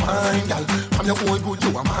body and wine, girl. I'm your old good,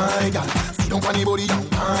 you are my girl. Sit down on the body and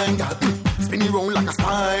wine, girl. Spin it round like a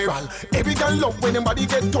spiral. Every girl love when them body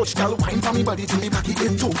get touched, girl. Wine for me body till me cocky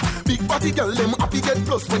get tough. Big body girl, them happy get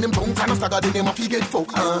plus. When them drunk and a stagger, then them happy get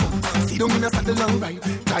fuck. Sit down in a saddle long ride.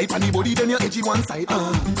 Tight on the body, then you edgy one side.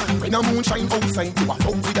 When a moonshine outside, you a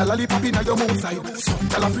fuck with a lollipop in your mouth side. Some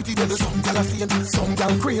girl a pretty devil, some girl a saint. Some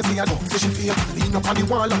girl crazy, I don't say she feel. Lean up on the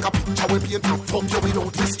wall like a picture we paint. Fuck you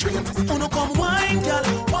without restraint. Oh no, come wine, girl.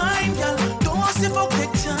 Don't say fuck the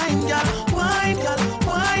time, girl. Wine, girl.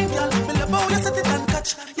 Me love how you set it and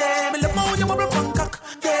catch. Yeah, me love how you bubble punk cock.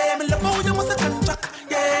 Yeah, me love how you must have jack.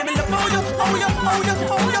 Yeah, me love how you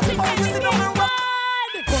sit down and rock.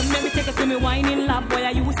 Come let me take it to me whining lab. Boy,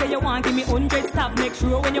 you say you want give me 100 stab. Make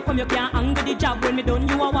sure when you come you can't angle the job. When me done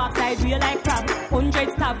you a walk side real like crab.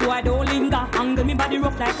 100 stab, boy don't linger. Angle me body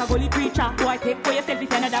rough like a gully preacher. Boy take for yourself if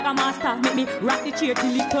you're a dagger master. Make me rock the chair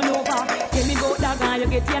till it turn over. Tell me go dagger, you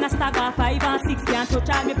get in a stagger. 5 and 6 can't touch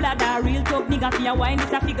all me bladder. Real tough nigga for your wine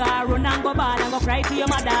is a figure. Run and go bad and go cry to your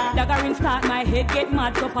mother. Daggering start my head get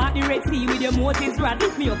mad. So part the Red Sea with your Moses rod.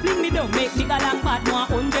 Lift me up, fling me down, make me go long bad. No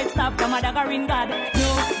 100 stab from a daggering god.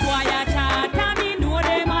 No boy a chat me, no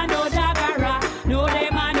them a no daggera. No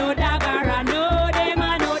them a no daggera. No them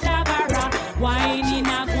a no daggera. Wine in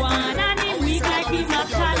a guan and him weak like him a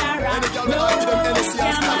cholera. No them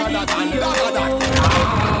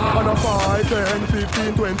On a 5, 10,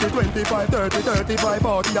 15, 20, 25, 30, 35,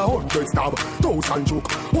 40, 100 stab, 1,000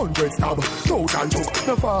 choke, 100 stab, 1,000 choke.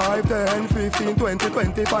 No 5, 10, 15, 20,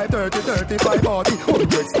 25, 30, 35, 40,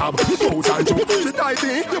 100 stab, 1,000 choke. The tighty,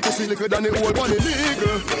 your pussy liquor than the old one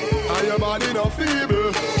illegal. And your body not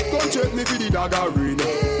feeble. Come check me for the dagger ring.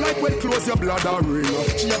 Like when close your bladder ring.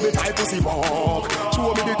 She have the tight pussy walk.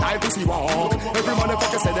 Show me the tight pussy walk. Every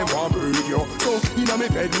motherfucker say them want breed you. So inna me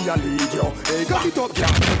bed me a lead you. Hey, got it up,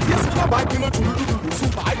 yeah. Yes, my bike in a true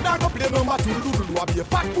super. I don't go play number 2. I be a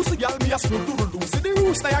fat pussy girl, me a screw. See the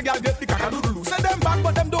rooster, a girl get the caca. Say them back,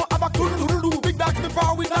 but them don't have a cool. Big dogs me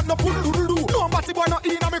far with not no pull. No batty boy not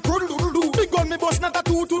in a me crew. Big gun me bust not a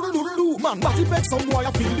 2. Man, batty beg some boy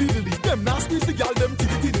I feel legally. Them now squeeze the girl, them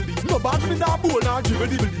tiddly. No bad me nah bowl, nah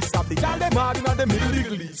dribble. Stop the girl, them hard inna them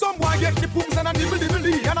illegally. Some boy get the pooms and a nibble.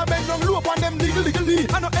 And I bend down low upon them niggle.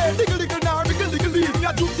 And no air niggle, nah wriggle. Me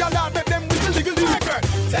a juke y'all and make them wiggle.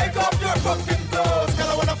 Take off your fucking clothes, cause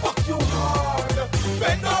I wanna fuck you hard.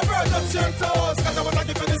 Bend over, touch your toes, cause I wanna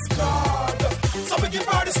give you this card. So we give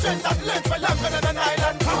her the strength and length for longer than an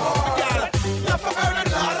island car. Girl, you fuck her and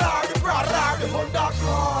the brother, the Honda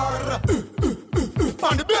car.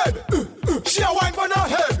 On the bed, she a wine on her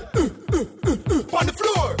head. On the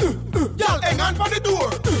floor, girl, hang on for the door.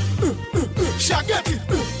 She a get it,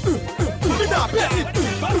 me not bet it.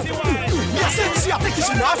 She a take it,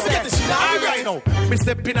 she not forget it, she not right now. Me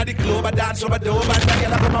step in at the club, I dance over the door, and the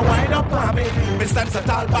girl come and wind up on me. Me stand so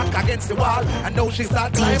tall back against the wall, and now she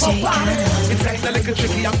start climb up on me. It's kinda like a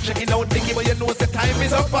tricky, I'm checking out Nicky, but you know the time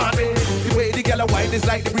is up on me. The way the the girl a wine is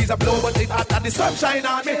like the breeze a blow, but it hot and the sunshine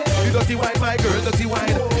on me. You dirty wine, my girl, dirty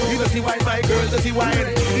wine. You dirty wine, my girl, dirty wine.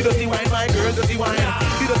 You dirty wine, my girl, dirty wine.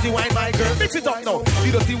 You dirty wine, my girl, mix it up now.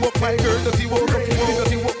 You dirty walk, my girl, dirty walk. You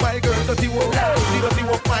dirty walk, my girl, dirty walk. You dirty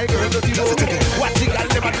walk, my girl, dirty walk. Watch the girl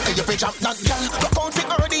never. You fi drop that girl, rock out fi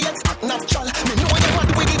early and act natural. Me know you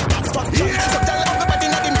want with it, that's structure. So tell everybody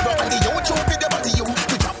in the mirror and the YouTube video body you.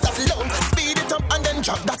 We drop that low, speed it up and then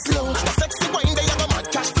drop that slow. The sexy wine, they have a mad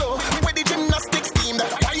cash flow. With the gymnastics team,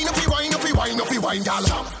 that wine up, wine up, wine up, wine, girl.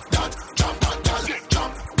 Drop that, girl.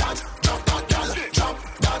 Drop that, drop that, girl. Drop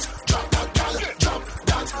that, drop that, girl. Drop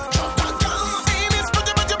that, drop that, girl. Hey, Miss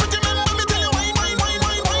Pretty, remember me tell you wine.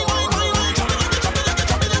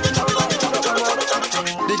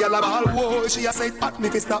 The girl a ball, whoa, she a say pat me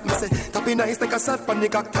fi stop me say. Tappy nice, take a shot pon the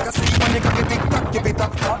cock, take a sleep on the cock, tick tock, give it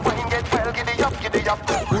up. Wine get well, giddy up.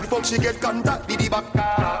 Good fuck, she get contact, diddy back.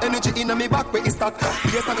 Energy inna me back, where is that?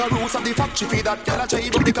 Yes, like a rose of the fuck, she feed that. Girl a try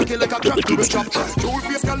but the cocky like a crack to a strap. Cool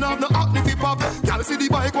face, girl have no acne fi pop. Girl see the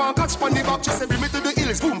bike one catch pon the back. She say bring me to the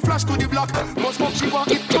hills, boom, flash to the block. Must fuck, she want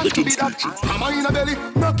it, got to be that. Hammer in a belly,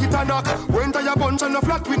 knock it a knock. When tie a bunch and a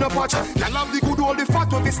flat, we no patch. Girl have the good old the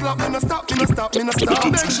fat, when we slap, me no stop. Then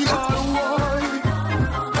she all wine.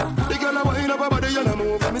 The girl a wine up her body and a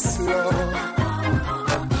move me slow.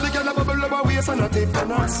 The girl a bubble up her waist and a tip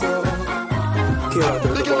and a so.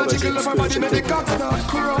 The girl a jiggle up her body, make the cock start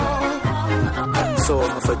crawl. So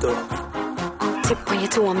I'm for do. Tip when you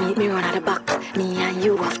two and meet me run at the back. Me and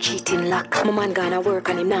you have cheating luck. My man gonna work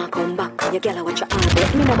and him not come back. Your girl watch your hand,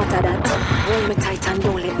 but me no matter that. Hold me tight and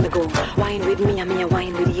don't let me go. Wine with me and me a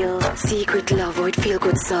wine with you. Secret love, oh it feel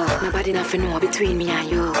good so. Nobody nothing know between me and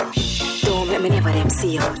you. Don't make me never them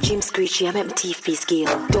see you. Jim screechy, I make my teeth be skill.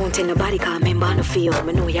 Don't tell nobody cause me born to feel.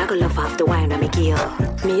 Me know you go love half the wine when me kill.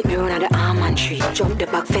 Meet me run at the almond tree. Jump the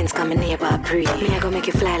back fence cause me neighbor pre. Me I go make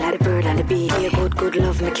you fly like the bird and the bee. Be a good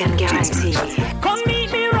love me can guarantee. Come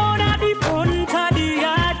meet me round at the front of the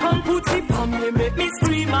yard. Come put it on me, make me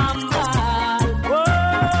scream and ball.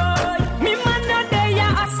 Boy, me man not there,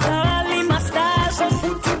 ya a style, him a style. Come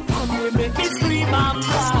put it on me, make me scream and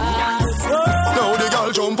ball. Now the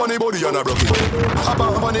girl jump on the body and a broke it. Hop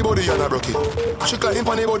on the body and a broke it. She climb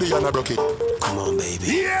on the body and a broke it. Come on,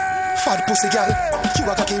 baby. Yeah. Fat pussy girl, you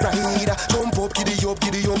a cocky rider. Jump up, giddy up.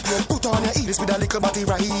 Put on your heels with a little body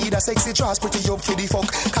rider. Sexy dress, pretty up for the fuck.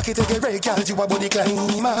 Cocky take a red girl, you a body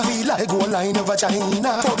climber. Feel like one line of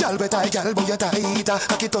vagina. Fuck girl, but I girl, but you tighter.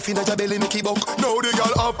 Cocky tough in your belly, make it buck. Now the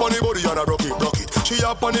girl up on the body and a broke it. She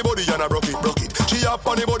up on the body and a broke it. She up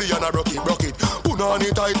on the body and a broke it. Put on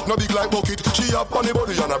it tight, no big like bucket. She up on the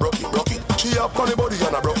body and a broke it. She up on the body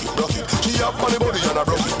and a broke it. She up on the body and a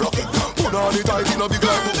broke it. Put on it tight, no big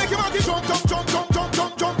like bucket. Jump.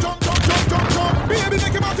 Baby,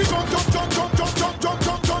 make him out to jump.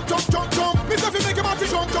 Mister, if you make him out to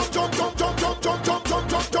jump.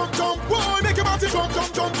 Boy, make him out to jump.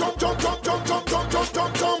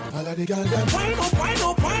 All of the girls them wind up.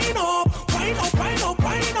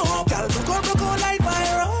 Girl, go like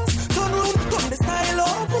virus. Turn round, turn the style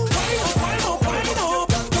up. Wind up.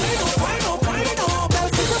 Girl,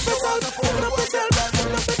 sit up yourself.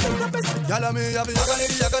 Y'all me have the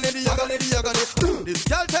yaganity. This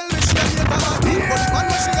girl tell me she a hate about me, but the man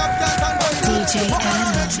she have can't and DJ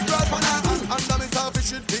Adam. She drop on her hand, and I'm in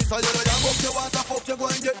selfish it. Piece of you know you want to fuck, you go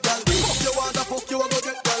and get girl. You want to fuck, you go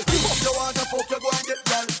get girl. You want to fuck, you go and get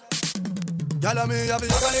girl. Y'all me have the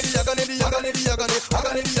yaganity.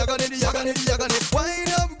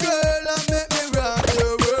 Wind up, girl, and make me rock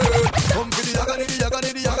your world. Come for the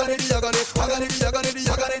yaganity.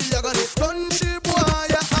 Spongy boy, I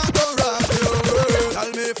go rock your world. Tell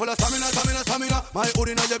me full of stamina. My hood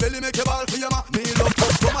inna your belly make you ball for your ma. Me love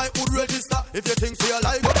touch so my hood register. If you think so you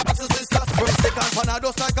like, go back to sister. From stick and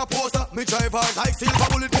panados like a poster. Me drive her like silver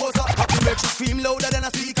bullet poster. Happy make she scream louder than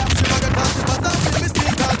a speaker. She forget that because I feel me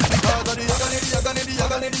speaker. Because of the yaganity.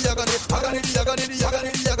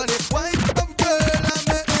 Wind up girl and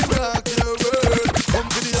make me rock your world.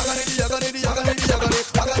 Come to the yaganity.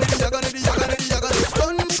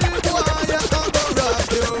 Spongy boy, I go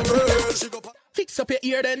rock your world. She go fix up your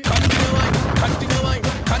ear then. Continue wine,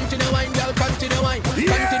 girl, continue wine.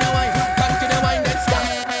 Continue wine, then stop.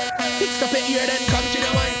 Fix up your ear then.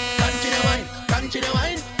 Continue wine.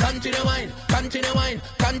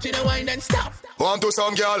 Continue wine and stop. Want to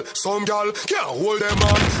some girl can't hold them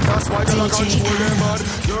man. That's why you can't control them man.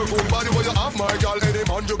 Your good body when you have my girl. Any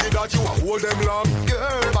man you give that you a hold them long.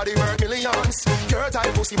 Your body worth millions. Your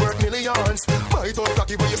tight pussy worth millions. My thought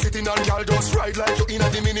cocky when you sitting on girl just ride like you in a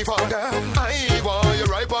the minivan. I want you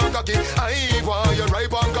right on cocky. I want you right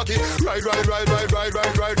on cocky. Ride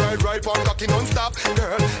on cocky non-stop.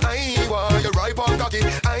 Girl, I want you right on cocky.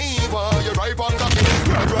 I want you right on cocky.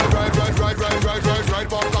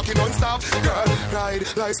 Ride on cocky non-stop. Girl, ride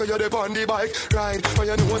like so you're the on the bike. Ride when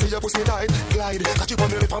you know so you pussy tight. Glide, catch you on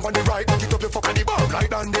the left and on the right. Back it up your fuck on the bomb like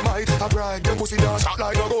dynamite. I brag, them pussy down shot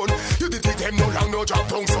like a gun. You did it them no long no drop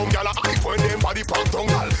tongue. Some gyal a hype when them body pop tongue.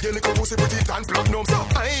 You little pussy pretty and plug numb. So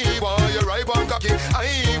I want you right on cocky.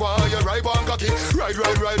 I want you right on cocky. Ride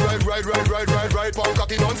on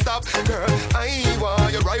cocky non-stop. Girl, I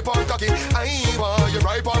want you right on cocky. I want you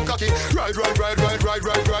right on cocky. Ride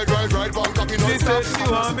on cocky non-stop. She said she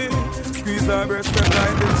want me. Squeeze her breast and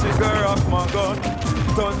like the trigger of my gun.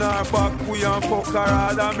 Turn her back, we and fuck her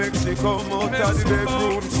hard and make she come out of the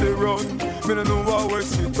bedroom, she run. Me no know where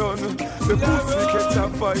she done. The pussy catch a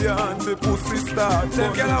fire and the pussy start.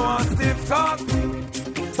 Them girl I want stiff cock.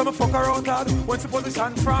 So me fuck her out hard when she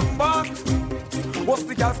position from back. What's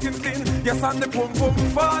the girl skin clean? Yes, and the pum pum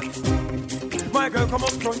fat. My girl come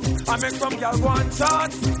up front and make some girl go and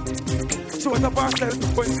chat. Show it up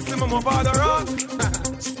herself when she see me move out the rock.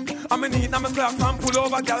 I'm in need, I'm a clock and pull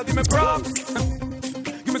over, girl, give me props.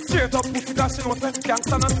 Give me straight up pussy, cause she know say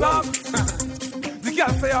gangsta no stop. The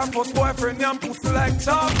girl say her first boyfriend, and pussy like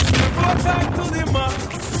chops. Go tight to the max.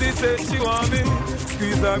 She say she want me.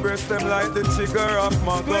 Squeeze her breast, them like the trigger of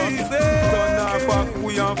my gun. Turn her back,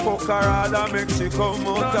 we and fuck her hard and make she come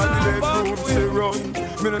out of the bedroom, she run.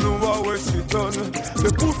 Me no know where she done. The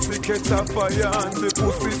pussy catch a fire and the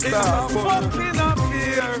pussy start burn. It's a fucking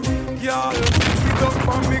affair, girl. Sit up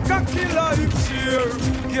on me cocky like cheer,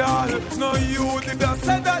 girl. No you did I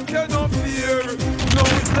say that you no fear. No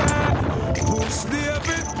it's that push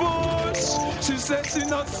David push. She said she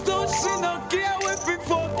not stunned, she not care if we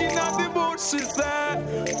fucking at the bush. She said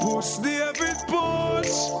push David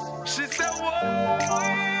push. She said what?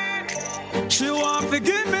 She want to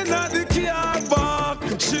give me not the car back.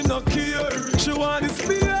 She no care, she want the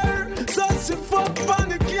spear. So she fuck on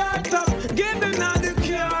the car top. Give me not the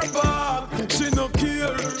car back. She no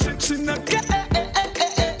care, she no care.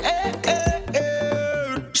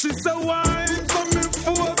 She said why? So me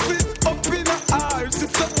force it up in her eye. She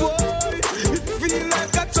said why? It feel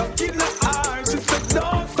like a chuck in her eye. She said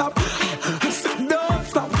don't stop. I said don't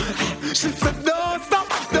stop. She said don't stop,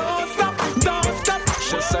 don't stop, don't stop.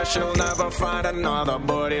 She said she'll never find another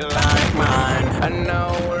body like mine. I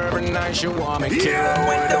know every night she want me kill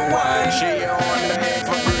with the wine. She on the head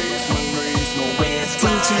for grease, my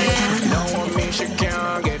waistline. Know me, she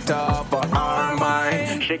can't get up on her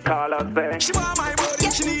mind. She call us back. She want my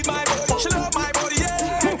body, she need my body. She love my body,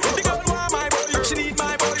 yeah. The girl want my body, she need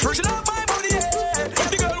my body. She love my body, yeah.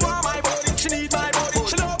 The girl want my body, she need my body.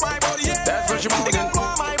 She love my body, yeah. That's what she want. The girl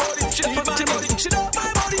want my body, she need my body. She love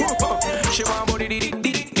my body, yeah. She want body,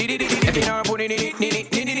 if you know body,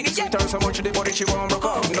 she tell so much of the body she won't broke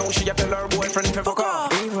up. No, she a tell her boyfriend to fuck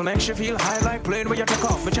off. Evil makes you feel high like plane where you take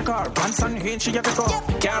off. With your car, pants and heels, she a take off.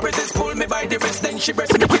 Can't resist, pull me by the wrist, then she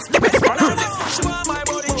breast me kiss the best part of this. She want my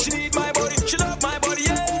body, she need my body, she love my body,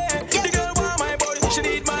 yeah. The girl want my body, she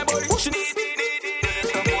need my body, she need.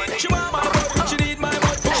 She want my body, she need my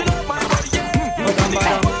body, she love my body, yeah. The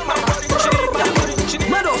girl want my body, she need my body, she need.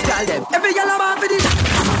 Meadows call them. Every girl a man for this.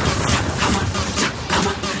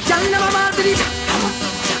 Girl never man for this.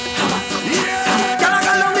 Girl a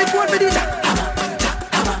call on me phone for this.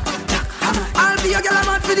 I'll be a girl a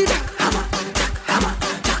man for this.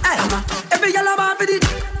 Every girl a man for this.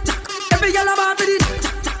 Every girl a man for this.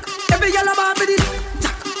 Every girl a man for this.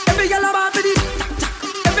 Every girl a man for this.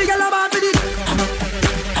 Every girl a man for this.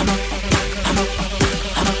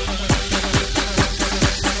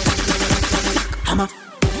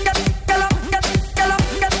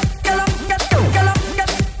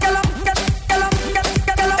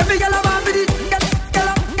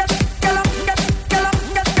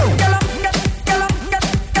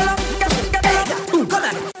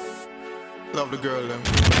 Love the girl them.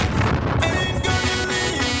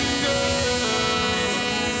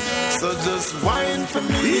 So just whine for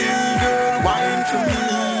me, girl, whine for me,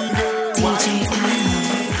 girl, whine for me.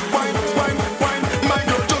 Whine, whine, whine, my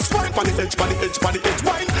girl, just whine on the edge, on the edge, on the edge,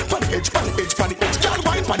 whine on the edge, on the edge, on the edge, girl,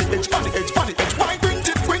 whine on the edge, on the edge, on the edge, whine, quint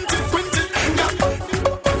it, quint it, quint it,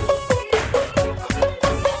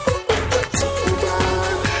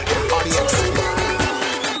 audience.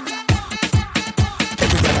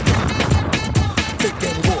 Every girl, take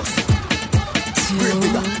them.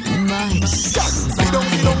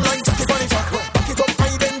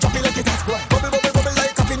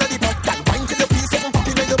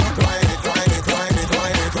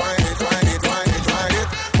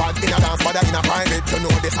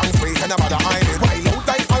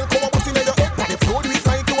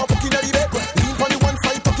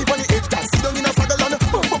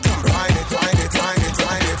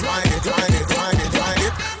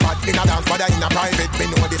 whether in a private. Me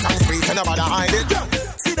know the song sweet and nobody hide it.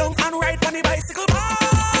 Sit down and ride on the bicycle bar.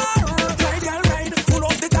 Ride, girl, ride. Full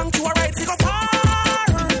up the tank to a ride, go far.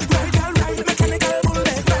 Ride, girl, ride. Mechanical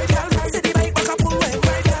bullet. Ride, girl, ride. See the bike back up, pull away.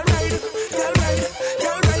 Ride, girl, ride. Girl, ride.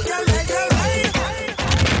 Girl, ride, girl, ride, girl, ride.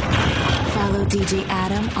 Follow DJ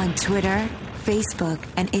Adam on Twitter, Facebook,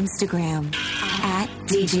 and Instagram at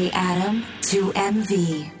DJ Adam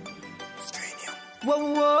 2MV.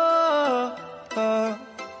 Whoa,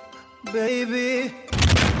 baby,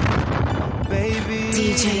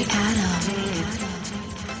 DJ Adam.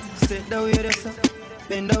 Sit down with us,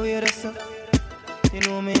 bend down with us. You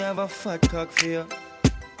know me have a fat cock for you.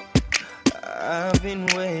 I've been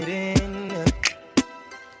waiting.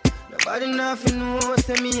 Nobody nothing knows,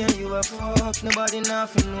 say me and you a fuck. Nobody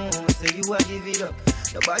nothing knows, say you a give it up.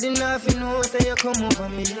 Nobody nothing knows, say you come over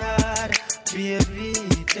me yard. Baby,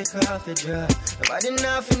 take off your dress. Nobody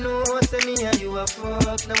nothing knows, say me and you a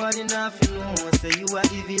fuck. Nobody nothing knows, say you a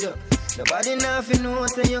give it up. Nobody nothing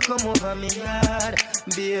knows, say you come over me yard.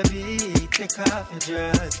 Baby, take off your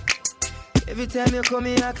dress. Every time you come,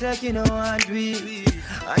 you act like you know want to it.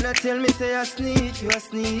 And I tell me, say I sneak, you a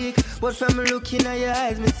sneak. But from looking at your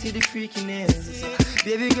eyes, me see the freakiness.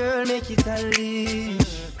 Baby girl, make it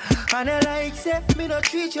unleash. And I like, say, me no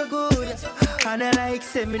treat you good. And I like,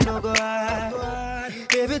 say, me no go hard.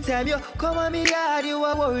 Every time you come on me yard, you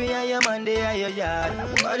a worry and your man there at your yard.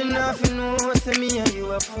 Nobody nothing knows, say me and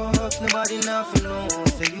you a fuck. Nobody nothing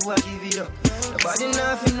knows, say you a give it up. Nobody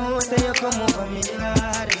nothing knows, say you come over me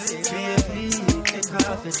yard. Baby, take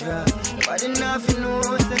off your dress. Nobody nothing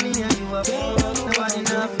knows, say me and you a fuck. Nobody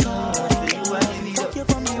nothing knows, say you a give it up.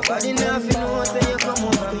 Nobody nothing knows, say you come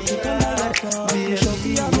over me yard. Baby,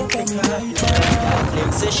 take off your dress.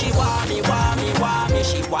 Them say she want me,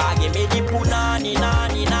 she want give me the punani,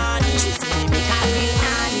 nani. She see me carry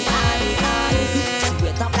ani.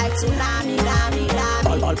 Sweat up like tsunami, dami.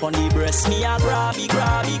 All pon the breast, me a grabby.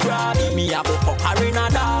 Me a go fuck her in a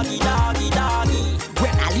doggy.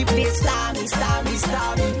 When I leave this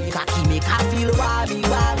slammy. Cocky make her feel wabby.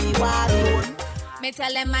 Me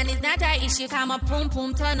tell them man it's not a issue, come a pum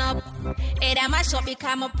pum turn up. Hey, that my shop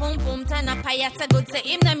become a pum pum turn up. I have to go to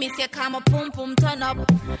him, the miss you come a pum pum turn up.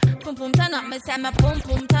 Pum pum turn up, me say me pum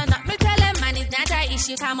pum turn up. Me tell them man it's not a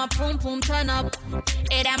issue, come a pum pum turn up.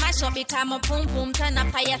 Hey, that my shop become a pum pum turn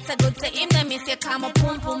up. I have to go to him, the miss you come a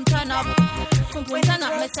pum pum turn up. Pum pum turn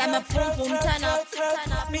up, me say me pum pum turn up.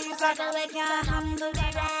 Me like a handle the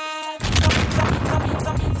ride.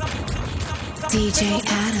 DJ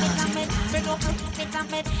Adam.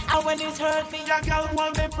 And when it hurt me, a girl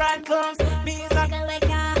want me bright clothes. Me is a girl like a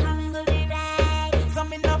handle the ride. So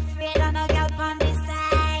me no afraid of no girl on the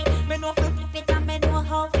side. Me no flip it and me know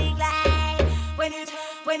how to glide. When it.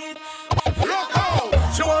 Look out!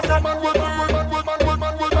 She wants that man, woman.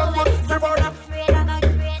 She wants afraid of no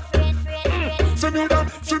great. She need that.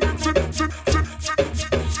 She need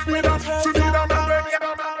that man.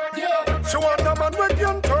 She want a man when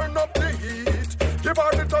you turn up the heat. Give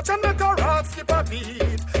her the touch and make her heart skip a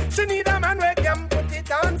beat. She need a man where can put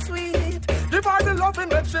it on sweet. Give her the loving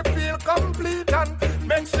make she feel complete and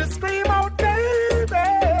make she scream out, baby.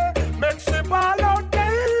 Make she ball out,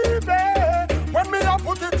 baby. When me a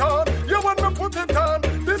put it on, you want me put it on.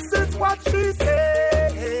 This is what she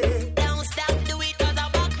say. Don't stop, do it 'cause I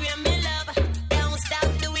walk with me love. Don't stop,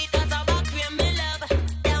 do it 'cause I walk with me love.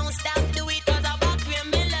 Don't stop, do it 'cause I walk with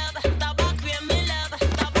me love.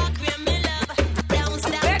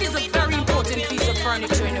 That is a very important piece of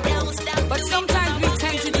furniture in a room. But sometimes we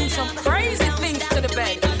tend to do some crazy things to the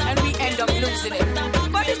bed and we end up losing it.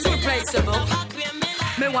 But it's replaceable.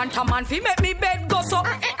 Me want a man fi make me bed go so.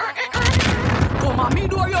 Come on me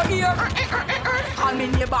door your ear. And me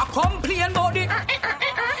neighbor complain about it.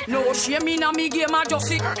 No shame in a me game I just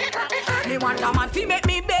sit. Me want a man fi make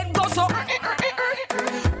me bed go so.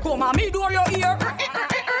 Come on me door your ear.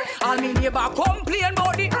 And me neighbor complain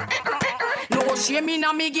about it. No shame in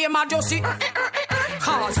a me game I just sit.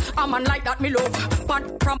 Cause a man like that me love. But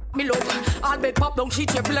from me love. I'll bed pop down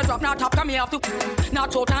shit your pillar drop. Now top cause me have to. Now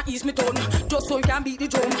out and ease me tone. Just so you can beat the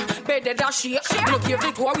drum. Bed dead that shit. Look here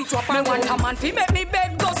the door we drop. Me want a man fi make me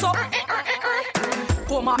bed go so.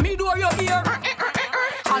 Come on me door your ear.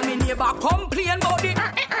 And me neighbor complain about it.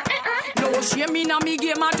 No shame in a me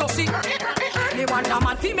game I just sit. Me want a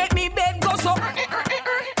man fi make me bed go so.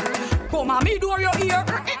 Come on me door your ear.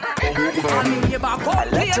 And me neighbor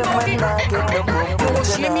complain about it. No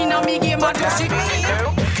shame in a me game, I just it me.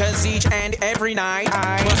 Cause each and every night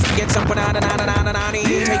I must get some banana.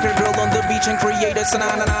 Take your girl on the beach and create a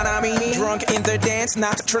tsunami. Drunk in the dance,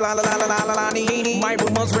 not tra-la-la-la-la-la-la-la. My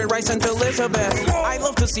rumors were rice and Elizabeth. I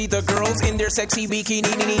love to see the girls in their sexy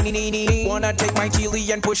bikini. Wanna take my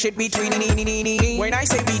chili and push it between. When I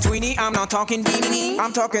say betweeny, I'm not talking beanie.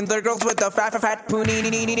 I'm talking the girls with the fat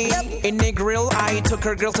poonie. In the grill, I took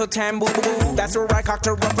her girl to Tamboo. That's where I cocked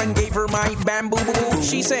her up and gave her my bamboo.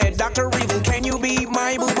 She said, Dr. Regal, can you be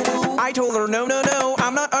my boo? I told her, no,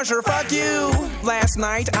 I'm not Usher, fuck you. Last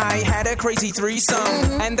night, I had a crazy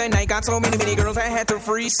threesome. And then I got so many girls, I had to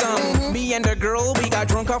free some. Me and the girl, we got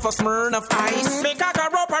drunk off a Smirnoff Ice. Me cock a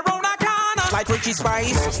rope, I roll a corner. Like Richie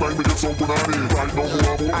Spice. Last night we get some punani, right no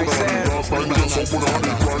more. I said. Last night we get some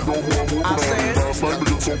punani, right no more. I said. Last night we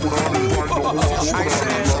get some punani, right no more. I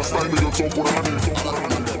said. Last night we get some punani.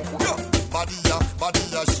 Body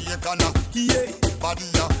ya shake and yeah. Body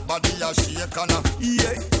ya shake and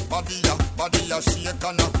yeah. Body ya shake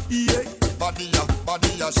and yeah. Body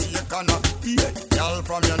ya shake and yeah. Girl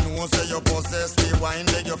from your nose say you possess me wine,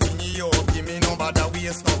 leg your finger up. Give me no bother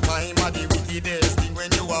waste no time. At the wickedest thing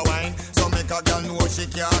when you a wine. So make a girl know she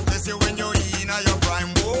can't test you when you're in your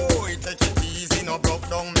prime. Boy, take it easy, no broke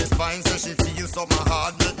down me spine. So she feels so my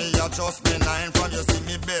heart make me adjust me line. From you see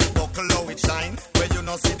me bed buckle how it shine. When you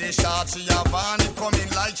no see the shot she have on it coming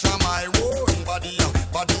like Shamai. Whoa, body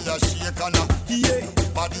ya shake and yeah.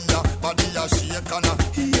 Body ya shake and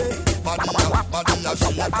yeah. Body ya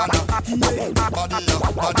shake and yeah.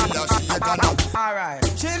 Body ya shake and. Alright.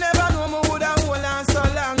 She never know me woulda hold on so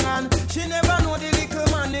long and she never know the little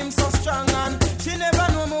man him so strong and she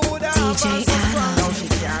never know me woulda have on so strong. Now she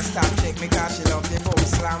can't stop check me 'cause she love the boom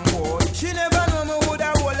slam boy. She never know me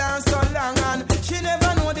woulda hold on so long and she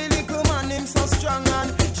never know the little man him so strong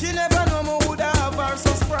and she never know me woulda have her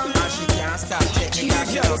so strong and she can't stop check me 'cause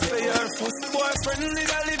she love the boom. First boyfriend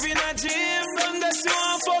did I live in a gym. From the she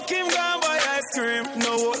want fuck him, gone buy ice cream.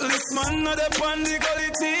 No this man not up on the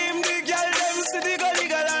gully team. The girl them see the gully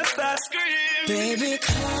girl and start scream. Baby,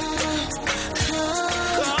 come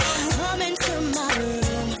into my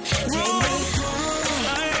room. Take me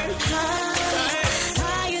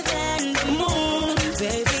higher than the moon.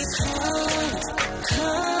 Baby,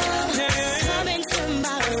 come into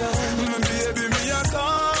my room. Baby, me a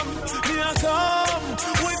come.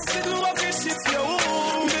 With sitting up your shit for your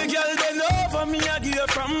womb. The girl bend over me a give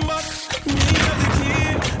from back. Me a the key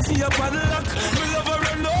for your padlock. Me love her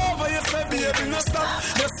run over you say baby no stop.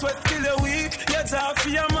 You sweat till you're weak. You talk for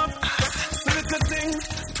your map. See little thing,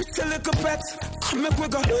 pretty little pet. Come make we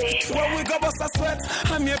go, where we go bust a sweat.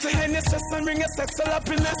 I'm here to end your stress and bring your sexual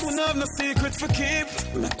happiness. We don't have no secret for keep.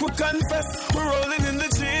 Make we confess, we're rolling in the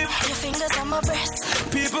Jeep. Your fingers on my breast.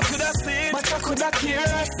 People could have seen, but I could not hear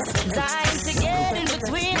us. Dying to get in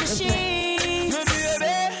between the sheets. No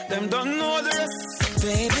baby, them don't know the rest.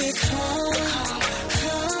 Baby,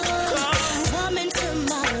 come into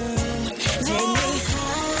my room. Take me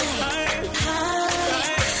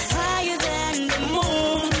higher than the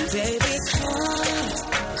moon. Baby,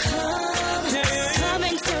 come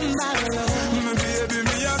into my room. Baby,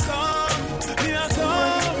 me a come.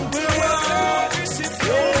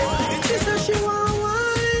 She said she want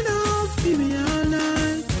wine up, give me all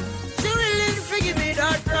night. She willing to give me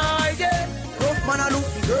that ride, yeah. Rough man a look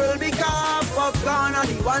the girl because popcorn and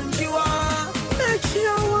the one she want. Make she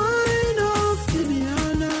a wine up, give me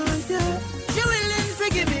all night, yeah. She willing to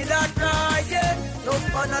give me that ride, yeah. Rough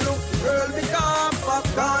man a look the girl because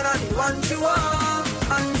popcorn and the one she want.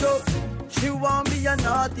 And up, she want be a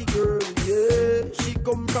naughty girl, yeah. She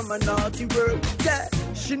come from a naughty world, yeah.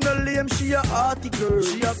 She no lame, she a hearty girl.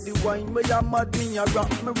 She have the wine where you mad me, I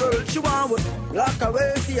rock my world. She want what? Lock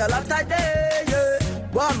away for a lot of day, yeah.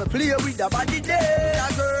 Want me play with the body day, a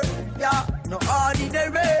girl, yeah. No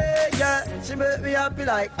ordinary, yeah. She make me happy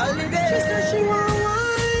like holiday. She said she want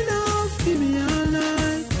wine up, give me all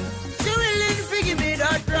night. She willing to give me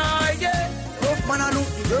that ride, yeah. Rough man a look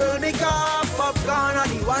the girl, make up popcorn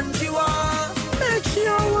and the one she want. Make she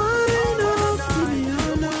a wine up, give me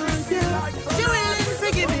all night, yeah. She willing to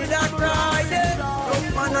give me that ride, yeah.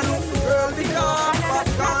 Rough man a look the girl, make up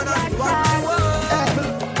popcorn and the one she want.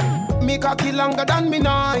 Me cocky longer than me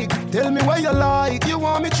Nike. Tell me where you like. You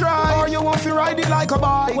want me try or you want to ride it like a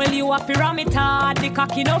bike? Well, you have to ram it hard. The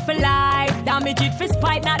cocky no for life. Damage it for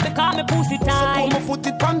spite, not because me pussy tight. So come foot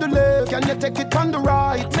it on the left, can you take it on the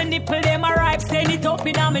right? My nipple them a ripe, send it up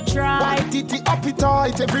in a me try. White titty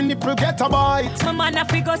appetite, every nipple get a bite. My man a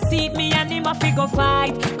figure seat me and him a figure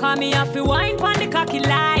fight. Call me a fi wine pon the cocky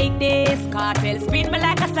like this. Cartel spin me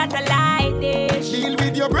like a satellite dish. Deal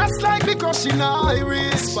with your breasts like the crushing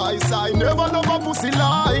iris. Spice I never love a pussy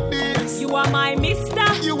like this. You are my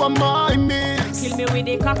mister. You are my miss. Kill me with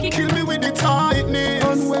the cocky. Kill me with the tightness.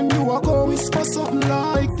 And when you walk out, whisper something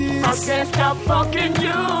like this. I can't stop fucking you.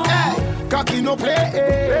 Hey, cocky no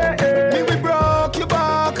play. Me we broke your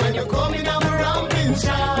back when you coming down the ramping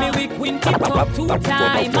shot. Me we quint it up 2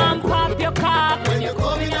 times and pop your cock when you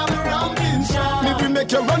coming down the ramping shot. Me we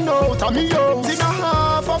make you run out of me out in a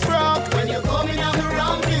half a frock when you coming down the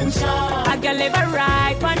ramping shot. I can live a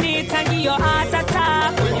right on it and give your heart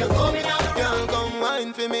attack when you coming down. Girl, come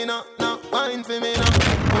wine for me now, wine for me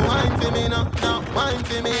now, wine for me now, wine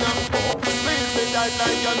for me now. Squeeze me tight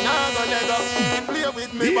like you're not gonna let go. Play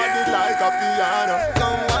with me body like a piano.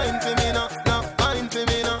 Come wine for me now, wine for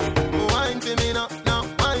me now, wine for me now,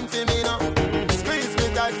 wine for me now. Squeeze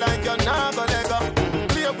me tight like you're not gonna let go.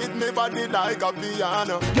 Play with me body like a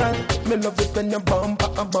piano. Girl, me love it when you bump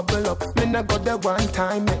and bubble up. Me nah go there one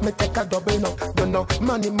time, make me take a double up. You know,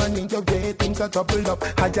 money, your ratings are double up.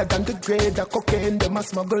 Higher than the grade of cocaine, them a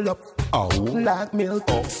smuggle up. Oh, like milk,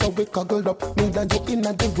 so we cuddle up. Me and you in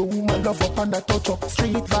the room, I love up and I touch up.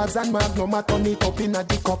 Street vibes and magnum, I turn it up in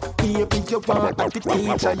the cup. Baby, you want at the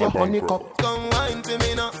teacher, your honey cup. Come wine for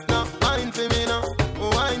me now, wine for me now,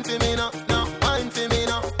 wine for me now, wine for me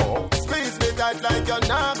now. Squeeze me tight like you're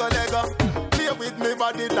not gonna let go. Play with me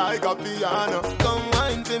body like a piano. Come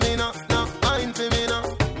wine for me now, wine for me now,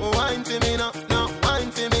 wine for me now,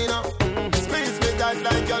 wine for me now. Squeeze me tight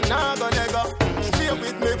like you're not gonna let go. Play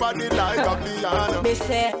with me body like a piano. Me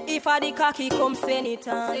say, if I the cocky come send it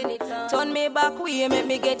on. Turn me back way, make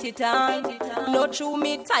me get it on. No chew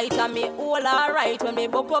me tight and me all alright. When me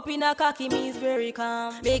buck up in a cocky, me is very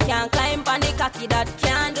calm. Me can climb on the cocky, that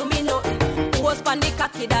can't do me nothing. Post on the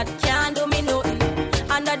cocky, that can't do me nothing.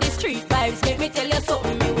 Under the street vibes, make me tell you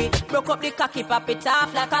something. Me we broke up the cocky, pop it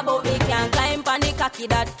off like a boat. Me can climb on the cocky,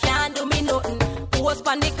 that can't do me nothing. Post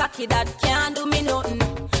on the cocky, that can't do me nothing.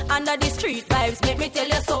 Under the street vibes, make me tell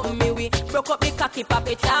you something. Me we broke up the cocky, pop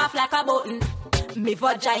it off like a button. Me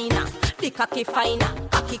vagina, the cocky finer.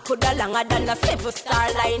 Cocky coulda longer than a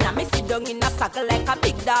 7-star liner. Me sit down in a circle like a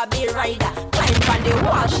big derby rider. Climb on the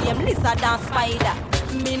wall, shame lizard and spider.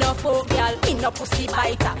 Me no folk girl, me no pussy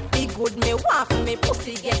biter. Be good, me want for me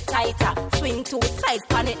pussy get tighter. Swing to side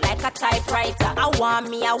pan it like a typewriter. I want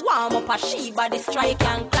me a warm up a she body strike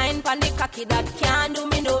and climb on the cocky that can't do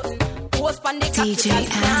me nothing. Post on the cocky that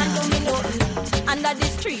can't do me nothing. Under the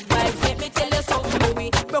street vibes, let me tell you something. We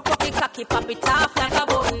broke up the cocky, pop it off like a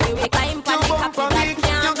button. We climb on the cocky that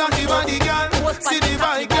can't do me nothing. Post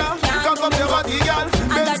on the cocky that can't do me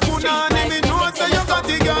nothing.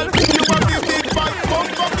 Under the street vibes, let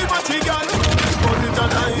me tell you something.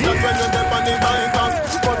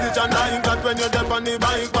 When you're deep on the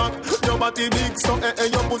bike back, your body big, so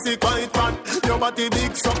your pussy quite fat. Your body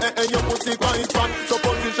big, so your pussy quite fat. So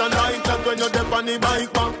position like that when you're deep on the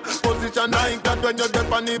bike back. Position like that when you're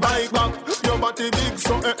deep on the bike back. Your body big,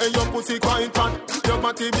 so your pussy quite fat. Your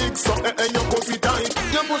body big, so your pussy tight.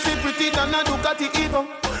 Your pussy pretty than a Ducati Evo.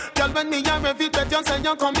 Girl, when me a rev it, bet you say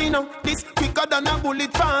you coming now. This quicker than a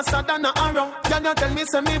bullet, faster than a arrow. Girl, you tell me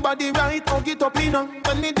say me body right, hug it up in now.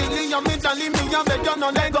 When me dilly, you me tally me a bet you no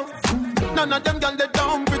Lego. None of them girl they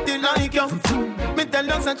down pretty like you. Me tell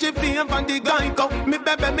you that she feel for the guy go. Me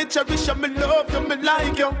baby, me cherish you, me love you, me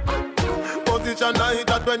like you. Position like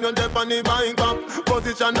that when you're deep on the bike back.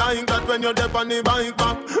 Position like that when you're deep on the bike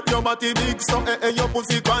back. Your body big, so your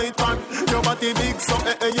pussy quite fat. Your body big, so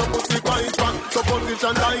your pussy quite fat. So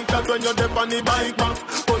position like that when you're deep on the bike back.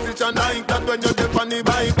 Position like that when you're deep on the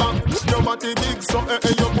bike back. Your body big, so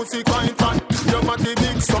your pussy quite fat. Your body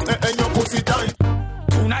big, so your pussy tight.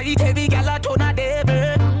 Tonight heavy gal a turn a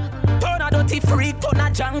devil. Turn a dirty freak, turn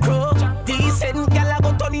a junk crow. Decent gal a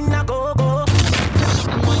go turn in a go-go.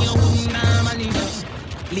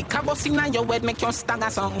 Liquor bust inna your head, make your stagger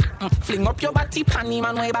song. Fling up your body, panty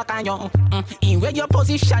man way back on you. In where your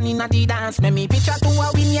position inna the dance, make me picture to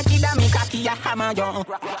a win your kid and make a key a hammer you.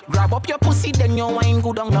 Grab up your pussy, then your wine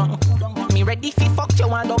good on you. Me ready fi fuck you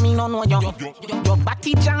and don't me no know you. Your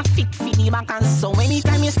body jam fit fi the back and so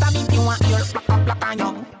anytime you stab it, you want your black on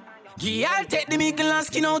you. Yeah, I'll take the mickle and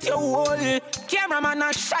skin out your hole. Cameraman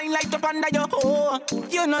a shine light up under your hole.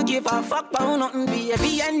 You no give a fuck about nothing,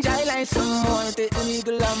 baby. Enjoy like some more. Take the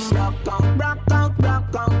mickle and rock out, rock out,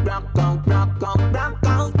 rock out, rock out, rock out, rock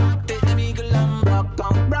out. Take the mickle and rock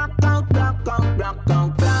out, rock out, rock out, rock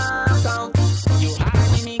out, rock out. You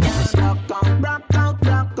are me, girl. Rock out, rock out,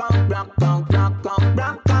 rock out, rock out, rock out,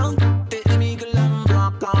 rock out. Take the mickle and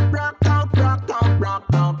rock out, rock out, rock out, rock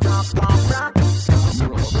out, rock out, rock out.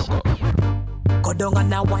 down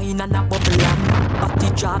and a wine and a bubble and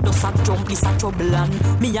body jaw does a jump, this a trouble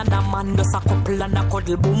and me and a man does a couple and a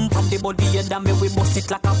cuddle boom. Pan the body and me we bust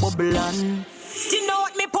it like a bubble and you know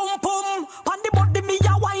what me pum pum. Pan the body me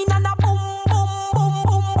a wine and a boom boom boom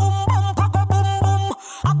boom boom boom papa boom boom.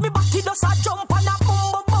 Have me body does a jump and a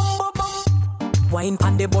boom boom boom boom boom. Wine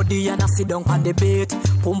pan the body and a sit down pan the bait.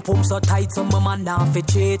 Pum pum so tight so my man now fi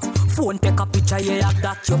cheat. Phone take a picture yeah have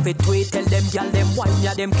that you fi tweet. Tell them gyal them wine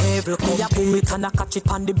ya them cable. Me a pull it and a catch it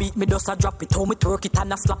pan the beat. Me does a drop it. How me twerk it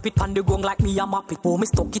and a slap it pan the gong like me a map it. How me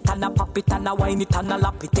stuck it and a pop it and a wine it and a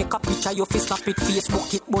lap it. Take a picture you fi snap it.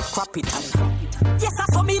 Facebook it but crap it and yes I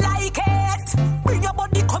saw me like it. Bring your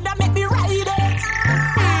body come and make me ride it.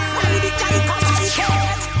 Ride it like I like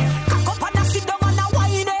it. Cock up and a sit down and a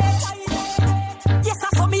wine it. Yes I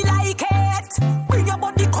saw me like it. Bring your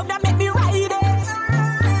body come and make me ride it.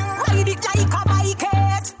 Ride it like I like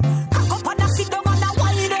it. Cock up and a sit down and a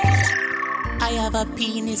wine it. I have a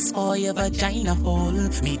penis for your vagina hole.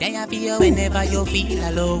 Me there for you whenever you feel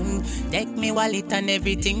alone. Take me wallet and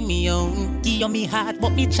everything me own. Give you me heart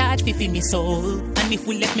but me charge fi me soul. And if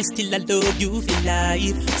we let me still I love you for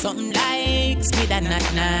life. Something like Skid and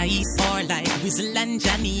Not Nice. Or like Whistle and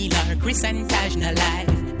Janelle or Chris and Taj na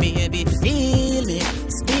life. Baby feel me,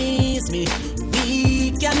 squeeze me.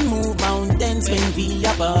 We can move mountains when we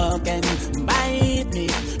are walking. Bite me,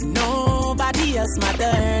 nobody else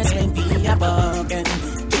matters when we are walking.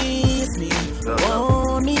 Kiss me,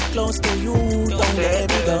 hold me close to you, don't let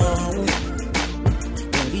me go.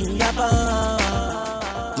 When we are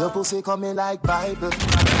walking. Your pussy coming like Bible.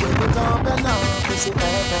 When you open up, pussy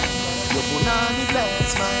heaven. Your punani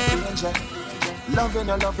bless my angel.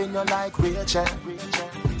 Loving you like Rachel.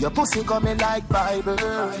 Your pussy coming like Bible.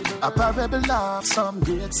 A parable of some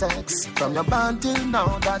great sex. From your bond till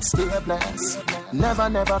now, that's still blessed. Never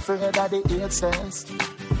afraid of the eight sense.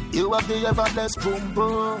 You have the ever blessed boom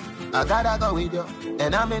boom. I gotta go with you,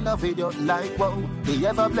 and I'm in love with you like wow. The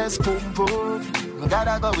ever blessed boom boom. I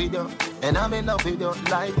gotta go with you, and I'm in love with you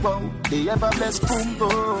like wow. The ever blessed boom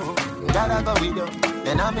boom. Gotta go with you,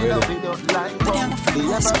 and I'm in love with you like wow. The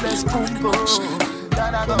ever blessed boom boom.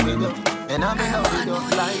 Gotta go with you, and I'm in love with you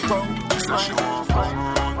like wow. So she want come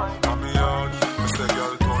round, I'm me hard. I say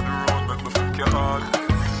girl turn around, make me fuck your heart.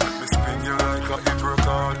 Me spin you like a hit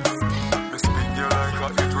record. Me spin you like a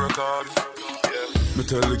hit record. Yeah. Me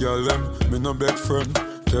tell the girl them, me no beg friend.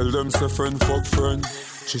 Tell them say friend fuck friend.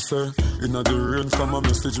 She say, inna the rain from a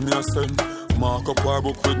message me a send. Mark up her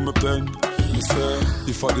book with me pen. Me say,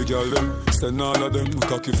 if I the girl them, send all of them.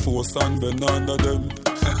 Cocky force and bend under them.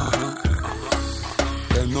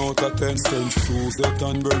 10 out of 10, send Suzette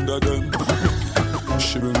and Brenda them.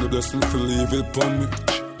 She bring the blessing for leave it pon me.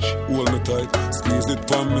 Hold me tight, squeeze it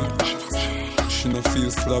pon me. She no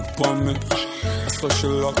feel slap pon me. I saw she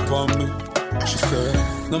lock pon me. She say,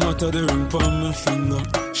 no matter the ring pon my finger.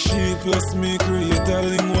 She plus me create a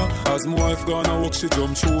lingua. As my wife gonna walk, she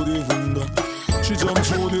jump through the window. She jump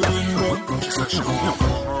through the window. She said she wanna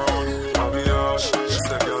come around, I'm me hard. She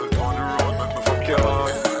said, girl, turn around, make me fuck your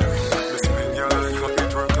heart. Me spin you like a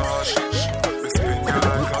hit record. Me spin you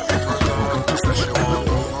like a hit record. She said she wanna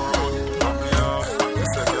come around, I'm me hard. She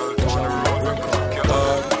said, girl, turn around, make me fuck your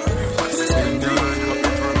heart. Me spin you like a hit record.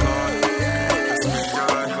 Me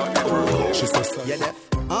spin you like a hit record. She said, yeah, deaf.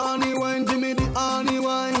 Honey wine, give me the honey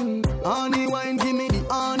wine. Honey wine, give me the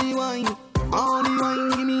honey wine. Honey wine,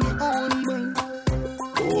 give me the honey wine.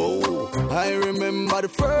 Oh, I remember the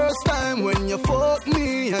first time when you fuck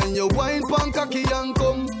me and you wine pon cocky and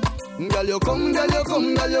come. Girl you come, girl you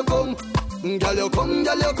come, girl you come. Girl you come,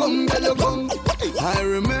 girl you come, girl you come. I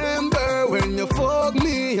remember when you fuck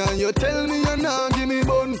me and you tell me you not give me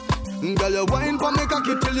bun. Girl you wine pon me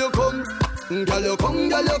cocky till you come. Girl you come,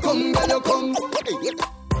 girl you come, girl you come.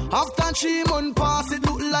 After 3 months pass, it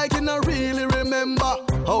look like you not really remember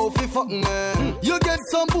how fi fuck me. You get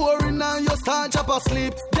some boring and you start chop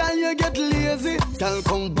asleep. Girl, you get lazy. Girl,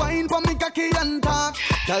 come wine for me cocky and talk.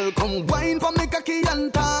 Girl, come wine for me cocky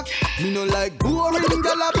and talk. Me no like boring,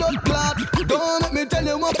 girl a blood clot. Don't make me tell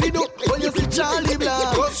you what to do when you see Charlie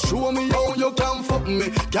Black. Just show me how you can fuck me.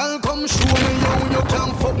 Girl, come show me how you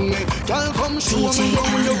can fuck me. Girl, come show me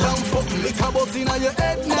how you can fuck me. Cabos inna your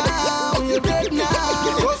head now, you dead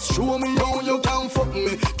now. Show me how you can fuck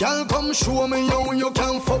me. Girl, come show me how you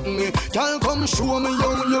can fuck me. Girl, come show me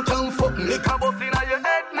how you can fuck me. Cabos inna your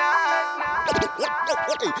head now.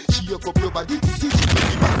 Shake up your body,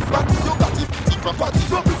 body, you got it, property,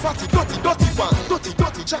 dirty, fatty, dirty one,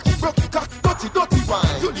 dirty, Jackie, broken cock, dirty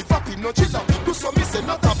wine. You live happy, no chill out, do some me say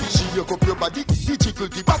not happy. Shake up your body, jiggle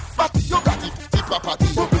the back, you got it, property,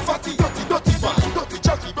 fatty, dirty one, dirty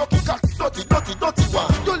Jackie, broken cock, dirty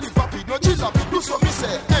one. You live happy, no chill out, do some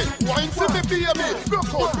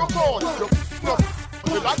broke out. No,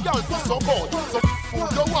 the like girl is so good. So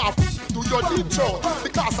food you want do your deep throat.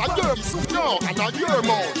 Because I hear you now and I hear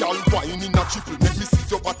more. Girl wine in a chicken, make me see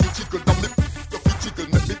your body jiggle. Then me jiggle,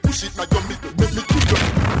 make me push it like your middle, make me kick you.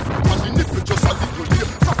 And the nipple just a little, yeah,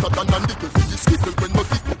 faster than a niggle. The skittle when no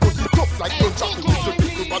tickle, but it tough like no jackal. The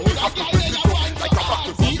tickle but the apple when it go like a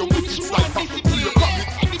battle. For your witch it's like apple. Do you come it?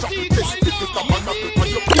 Jackal test, tickle the man apple when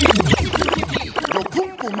you your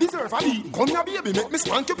boom boom deserve a beat. Come here baby, make me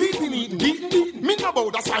spank your pee-pee meeting. Beatin'. Me no bow,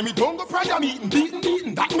 that's why me don't go Prada meeting.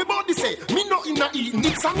 Beatin'. That me body say, me no inna eating.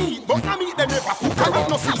 It's a meat, but a meat them never cook. I got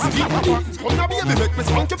no season. Beatin'. Come here baby, make me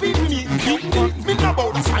spank your pee-pee meeting. Beatin'. Me no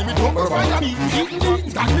bow, that's why me don't go Prada meeting. Beatin'.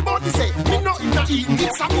 That me body say, me no inna eating.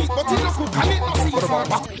 It's a meat, but it no cook. I no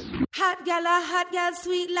season. Hot gal,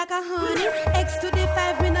 sweet like a honey. X to the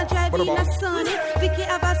 5, me no drive in a sunny. Vicky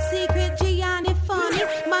have a secret, Gianni funny.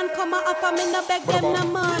 Man come and offer me no beg them no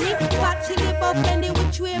money. Fat chili buff, then they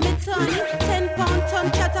which way me turny. 10 pound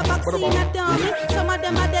ton chatterbox in a dummy. Some of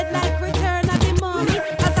them are dead like return of the money.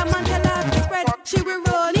 As a man tell her to spread, she will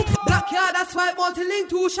run it. Backyard, that's why multi-link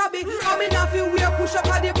too shabby. I'm in a few wear push up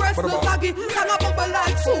at the breast, no saggy. Can a bubble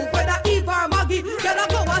like soup, whether Eve or Maggie. Girl a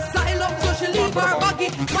go asylum, so she leave her baggy.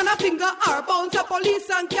 Man a finger her bounce a police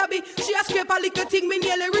and cabby. She a scrape a little thing, me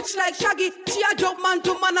nearly rich like Shaggy. She a jump man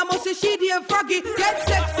to man, I must say she damn froggy. Get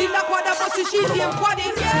sexy, like what I must say she damn quaddy.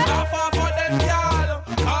 Yeah. Not far for them, y'all.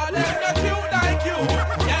 All them the cute like you.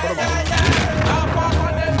 Yeah, yeah, yeah. Not far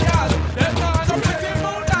for them, y'all. Them not no pretty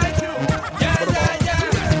moon like you. Yeah, yeah,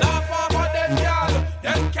 yeah. Not far for them, y'all.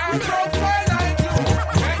 Them can't profile like you.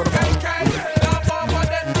 Can. Not far for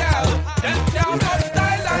them, y'all. Them can't have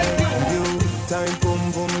style like you. Time boom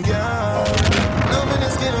boom girl. Loving the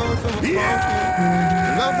skin out from the funky.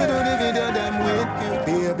 Loving all the video them with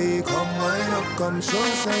you. Baby, come wind up, come show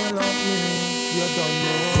say you love me. You don't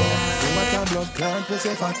know. You want a blood clot, we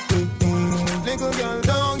say fat. Little girl,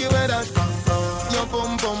 don't give it that. Your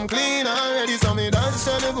pum pum clean already, so me dance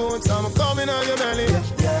to the boots. I'm coming on your belly.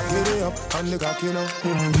 Give it up on the cock, you know.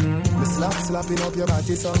 Me slapping up your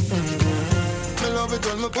body, so. Me love it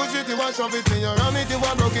when me push it, you want shove it, me you ram it, you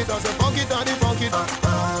want broke it, I say fuck it, and the fuck it.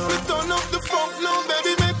 We turn up the funk now,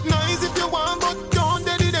 baby, make noise if you want, but don't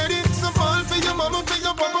daddy. So fall for your mama, for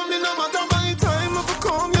your papa, me no matter by time if you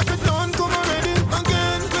come, if you don't come already.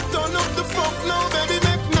 Again, we turn up the funk now, baby,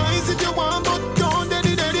 make noise if you want, but don't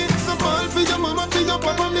daddy. So fall for your mama, for your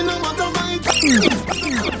papa, me no matter by time.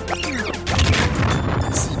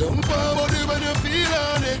 See them body when you feel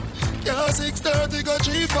on it. Yeah, 6:30 go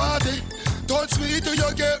 3:40. Touch sweet till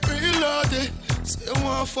you get real naughty. Say you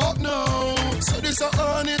want fuck now. So this a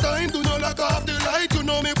honey time. Do not lock off the light. You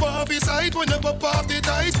know me pop his sight when you pop off the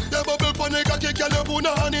tight. Your bubble pon the cocky, girl you put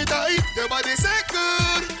on it tight. Your body say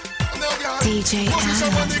good. DJ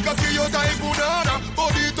Position on the cocky, you type banana.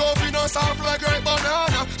 Body tough, you know soft like ripe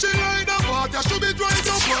banana. She like the water, she be dry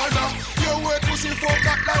to banana. Your wet pussy fuck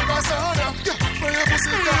up like a sauna. Yeah, when your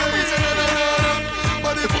pussy tight, say na.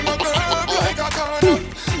 Body full of curve like a corner.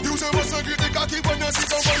 You say what's a great cocky when you see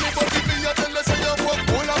someone who body me, you tell us say you fuck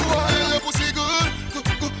all of why your pussy good.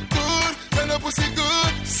 Tell your pussy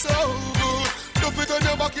good, so good. Don't fit on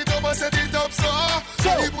your back it up and set it up so.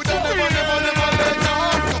 You put on never let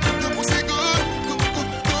down. Your pussy good.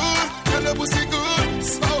 Tell your pussy good,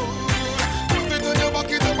 so good. Don't fit on your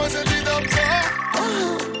back it up and set it up so.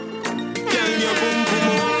 Can you boom boom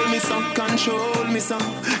hold me some, control me some?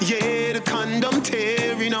 Yeah, the condom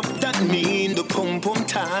tearing up. That mean the pum pum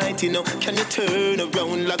tight, you know. Can you turn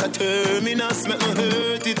around like a terminus? Make me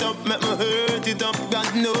hurt it up, make me hurt it up.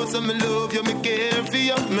 God knows I'm in love you, me care for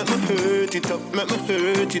you. Make me hurt it up, make me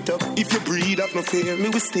hurt it up. If you breathe up no fear, me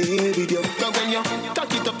will stay with you. But when you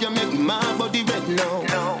touch it up, you make my body red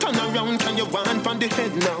now. Turn around, can you wind from the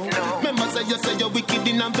head now? Remember say you're wicked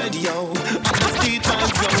in a bed, yo. 3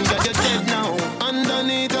 times young, that you're dead now.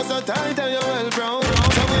 Underneath us so tight and you're well brown.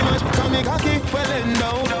 So we must come me cocky well end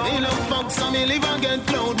down. Me love fuck so me live and get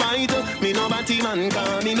cloud bite. Me no batty man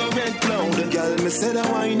cause me no red cloud. Girl me say the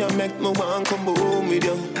wine you make me want come home with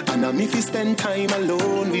you. And I'm if you spend time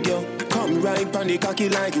alone with you. Come right on the cocky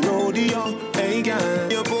like rodeo. Hey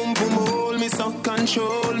girl, your boom boom hold me so,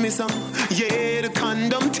 control me so. Yeah, the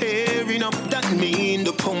condom tearing up. That mean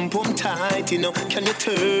the pum pum tight, you know. Can you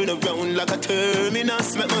turn around like a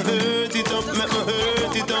terminus? Make me hurt it up, make me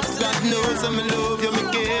hurt it up. God knows I'm in love you, me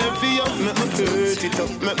care for you. Make me hurt it up,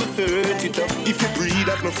 make me hurt it up. If you breathe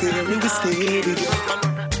up no fear, me will stay with you.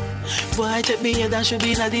 Boy, take me head and should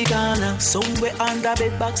be in the corner. Somewhere under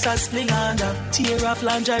bed box and sling under. Tear off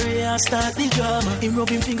lingerie and start the drama. Him rub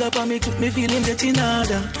him finger pa me, cook me feel him get in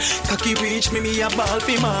order. Cocky reach me a ball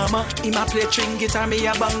fi mama. Him a play string guitar, me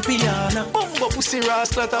a bang piano. Bumbo pussy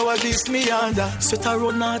rasta, that was this me under. Sweat a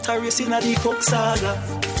run out a race inna the cock saga.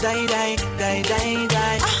 Die, die, die, die,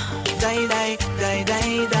 die. Die, die, die,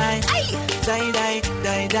 die, die. Die, die,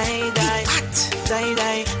 die, die, die. Die,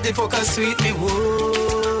 die. The fucker sweet me,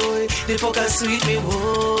 boy. The fucker sweet me,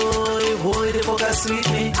 boy. Boy, the fucker sweet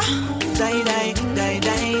me. Die, die, die,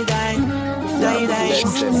 die, die. Die, die.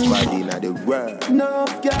 Let's body in the world. No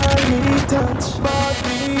girl me touch, but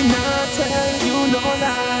me not tell you no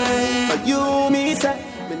lie. For you me say,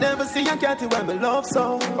 me never see a cat when me love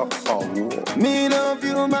so. Me love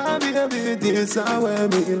you, my baby. This is where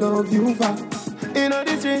me love you for. In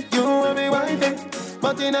the street, you and me wifey.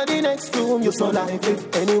 But in the next room, you so lively.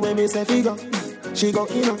 Anyway, me say figure, she go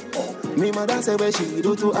in. Me mother say where she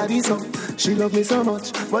do to Addison. She love me so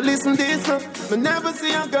much, but listen this up. Me never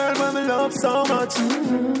see a girl when me love so much.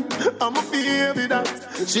 I'm a baby that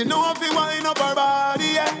she know if you wind up her body,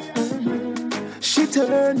 yeah. She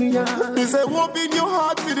turn me on. He say, open your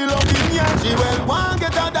heart for the love in ya. She well want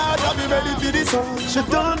get her daughter, be ready for this song. She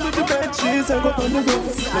done with the bed sheets and go on the go.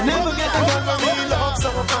 I never get a girl when me love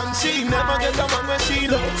some, and she never get a man when she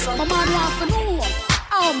loves some. My man wants to know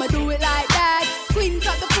how I'ma do it like that. Queen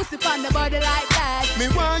top the pussy on the body like that. Me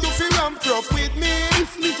want you feel ramp rough with me.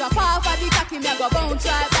 If me drop off of the cocky, me I go bounce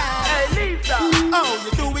right back. Hey Lisa, how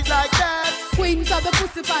you do it like that? Queen top the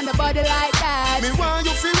pussy on the body like that. Me want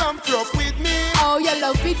you feel ramp rough with me. Oh, you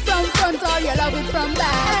love it from front or you love it from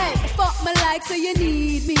back. Hey, fuck me like so you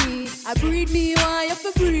need me. I breed me, why you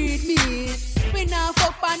fi breed me? We now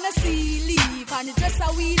fuck on the sea leaf, and the dress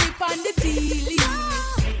a wheel it on the tea leaf.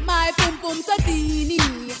 My pum pum so teeny,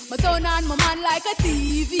 my turn on my man like a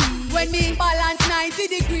TV. When me balance 90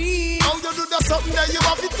 degrees. How you do that something that you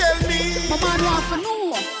have to tell me? My man want to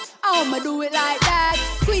know how I'ma do it like that.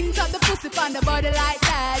 Queen top the pussy on the body like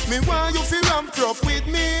that. Me want you feel ramp rough with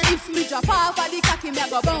me. If me drop off of the cocky, me I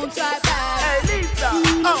go bounce right back. Hey Lisa,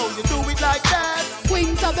 how you do it like that?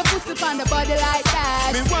 Queen top the pussy on the body like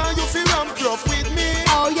that. Me want you feel ramp rough with me.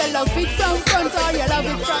 Oh, you love it from front or you love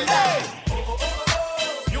it from back.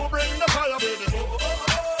 You bring the fire, baby.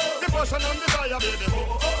 The passion and the fire, baby.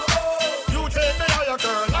 You take me higher,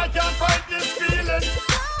 girl. I can't fight this feeling.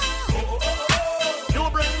 You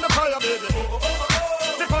bring the fire, baby.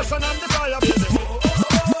 The passion and the fire, baby.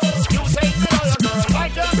 You take me higher, girl. I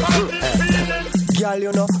can't fight this feeling. Girl,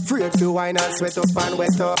 you know, afraid to wine and sweat up and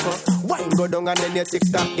wet up. Wine go down and then your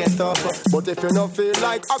TikTok get up. But if you don't feel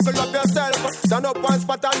like huckle up yourself, stand up one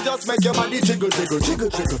spot and just make your body jiggle, jiggle, jiggle,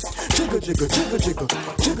 jiggle, jiggle, jiggle, jiggle, jiggle,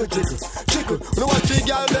 jiggle, jiggle, jiggle. You know what you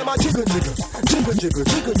girl them a jiggle, jiggle, jiggle, jiggle,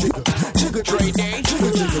 jiggle, jiggle, jiggle, jiggle,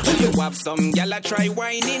 jiggle, jiggle, jiggle. You have some gal a try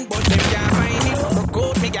whining, but them can't find it. Broke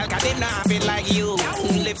out me gal 'cause them not feel like you.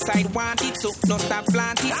 Left side want it, so no stop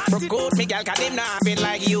plant it. Broke out me gal 'cause them not feel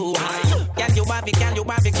like you. Gal you have it, gal you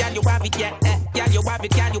have it, gal you have it, yeah. Gal you have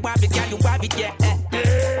it, gal you have it, gal you have it, yeah.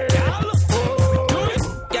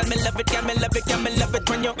 Gal me love it, gal me love it, gal me love it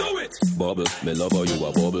when you do it. Bubble, me love how you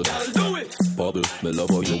a bubble. Gal do it. Bubble, me love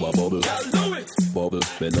how you a bubble. Gal do it. Bubble,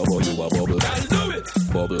 me love how you a bubble. Gal do it.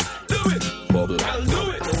 Bubble, do it. Bubble, Gal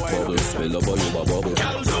do it. Bubble, me love how you a bubble.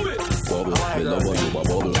 Gal do it. Bubble, me love how you a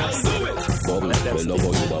bubble. Gal do it. Bubble, me love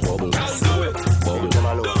how you a bubble. Gal do it. Bubble.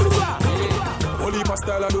 Whole heap of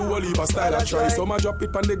style I do, whole heap of style I try. Some a drop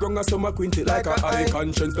it on the ground and some a quint it like a high.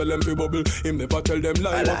 Conscience tell them fi bubble, him never tell them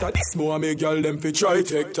lie. But a this more make y'all them fi try.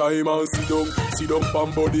 Take time and sit down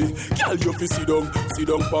pam body. Girl you fi sit down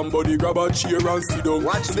pam body. Grab a chair and sit down.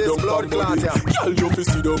 Watch sit this down blood clot, yeah. Girl you fi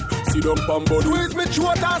sit down pam body. Squeeze me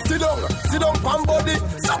throat and sit down pam body.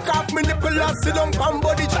 Suck off me nipple and sit down pam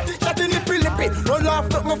body. Chatty lippy lippy, no laugh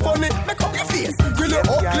not me funny. Make up your face, grill you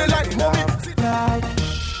ugly like mommy.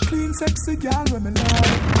 Clean sexy girl when me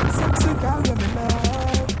love, sexy girl when me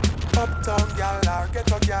love. Uptown gal or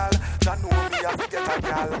ghetto gal, ya know me I get a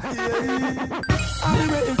gal. Yeah. I've been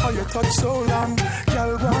waiting for your touch so long.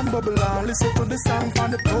 Girl, go and bubble and listen to the song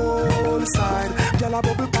on the pole side. Girl, I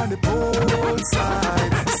bubble on the pole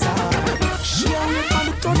side. She a wait on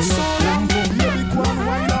the touch so long. Baby, go and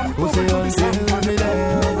wind and bubble to the song on the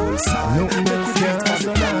pole side. Make we get as a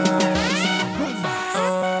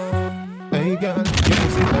Hey girl, you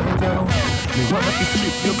pussy right down. Me want to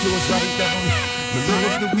slip your clothes right down. Me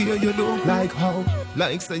love the way you do. Like how?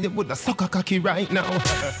 Like say you woulda suck a cocky right now.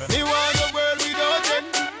 Me want a world without end.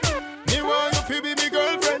 Me want you to be me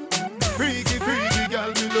girlfriend. Freaky, freaky girl,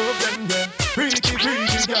 me love them, yeah. Freaky,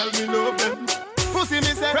 freaky girl, me love them. Pussy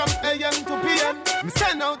me say from AM to PM. Me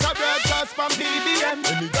send out a bird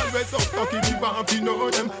we suck cocky, me want to know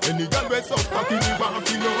them. Any girl we suck cocky, me want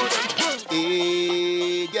to know them.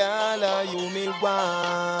 Hey, girl, you me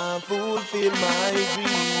want fulfill my dream.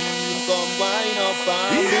 Come wind up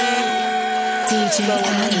on me. DJ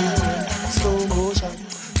slow motion.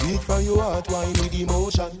 Beat from your heart, wine with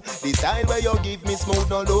emotion. The style where you give me smooth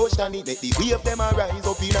no lotion. It make the wave them a rise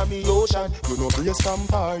up in a me ocean. You know brace from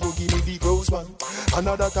far, you give me the gross one.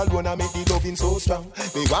 Another tall one, I make the loving so strong.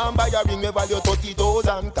 Me want buy a ring, me value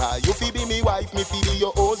 30,000. You fi be me wife, me fi be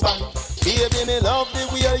your husband. Baby, me love the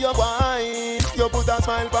way you wine. You put a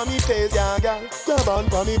smile on me face, yeah, girl. Grab on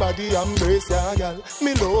for me body, embrace, yeah, girl.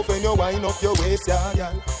 Me love when you wind up your waist, yeah,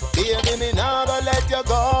 girl. Baby, me never let you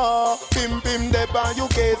go. Pim pim dep on you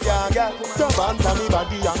case, yeah, girl. Grab on for me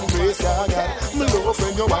body, embrace, yeah, girl. Me love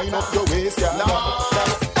when you wind up your waist, yeah, girl.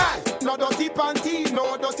 No dirty panty,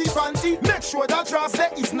 no dirty panty. Make sure that dress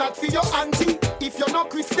there is not for your auntie. If you're not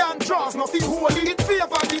Christian, draws nothing holy. It favor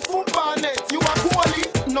the football net, you are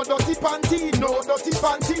holy. No dirty panty, no dirty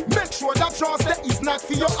panty. Make sure that dress there is not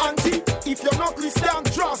for your auntie. If you're not Christian,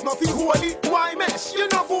 draws nothing holy. Why mesh? You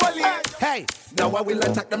know holy. Hey, now I will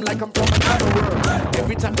attack them like I'm from another world.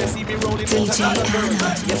 Every time they see me rolling with another girl.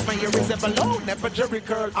 Yes, my ear is never low, never jerry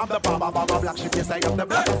curl. I'm the Baba black sheep, yes I am the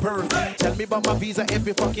black pearl. Tell me about my visa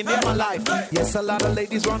every fucking day of my life. Yes, a lot of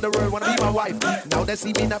ladies around the world wanna be my wife. Now they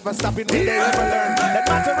see me never stopping, will they ever learn? That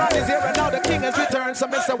Maserati is here and now the king has returned. So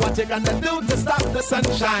mister, what you gonna do to stop the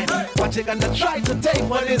sunshine? What you gonna try to take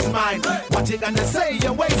what is mine? What you gonna say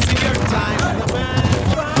you're wasting your time?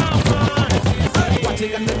 What you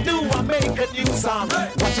gonna do? I make a new song.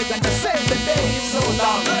 What you gonna say? The day is so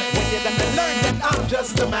long. When you gonna learn that I'm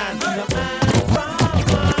just a man?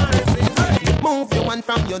 Move your one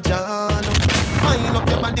from your jaw. Wind up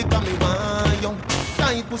your body, come me want you.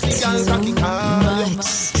 Tight pussy, girl, rocky car.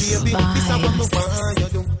 Baby, this is what me want you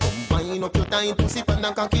do. Combine up your tight pussy, pan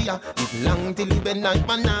and kakia. It long till it bend like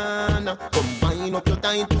banana. Combine up your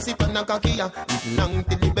tight pussy, pan and kakia. It long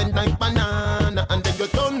till it bend like banana. And then you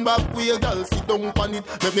turn back with your girl, sit down on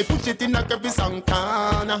it. Let me push it in like every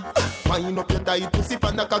Santana. Wind up your tight pussy,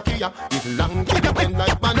 pan and kakia. It long till it bend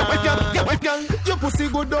like banana. Your pussy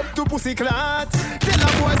good up to pussy clot. Tell a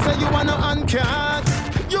boy say you wanna uncut.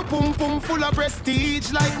 Your pum pum full of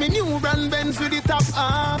prestige, like me new brand Benz with the top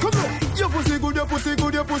up. Come on, your pussy good, your pussy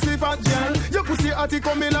good, your pussy fat girl. Your pussy hotty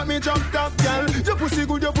coming like me drop top girl. Your pussy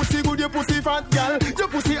good, your pussy good, your pussy fat girl. Your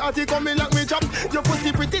pussy hotty coming like me drop. Your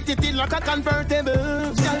pussy pretty titty like a convertible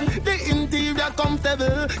girl. The interior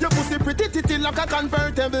comfortable. Your pussy pretty titty like a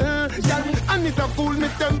convertible girl. And it a cool me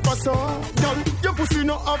temper so girl. Your pussy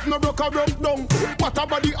no have no broke down. What a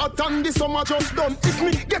body hot and the summer just done. If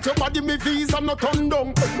me get your body, me visa not turn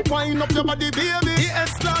down. Wind up your body, baby. The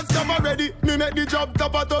S-Class cover ready. Me make the job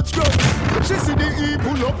top a touch ground. She see the E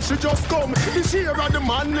pull up, she just come. The share of the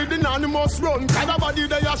man with the anonymous run. Kind of body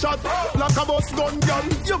they a shot like a bus gun, girl.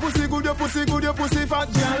 Your pussy good, your pussy good, your pussy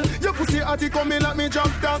fat, girl. Your pussy hotty coming like me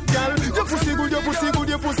drop top, girl. Your pussy good, your pussy good,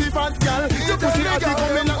 your pussy fat, girl. Your pussy hotty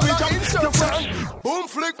coming like me drop top. Boom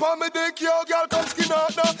flick on me dick, yo girl come skin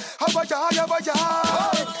out now. Have a yard, have a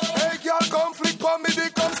yard. Hey girl come flick on me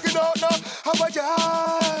dick, come skin out now. Have a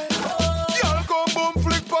yard. Girl come boom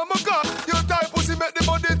flick on my cock. Your tight pussy make the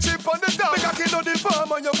body chip on the top. Make a kid on the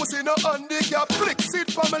farm and your pussy no handicap. Flick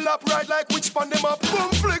sit on my lap right like which pan them up.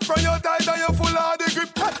 Boom flick from your tight and you full of the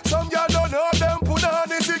grip. Some girl don't know them put on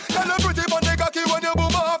the sick. Girl you pretty but they cocky when you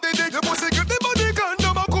boom off the dick. Your pussy grip the body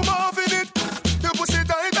condom and come off in it. Your pussy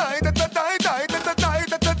tight.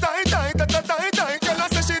 Girl I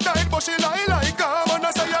say she tight but she lie like calm. And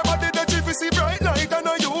I say your body the chief see bright light. I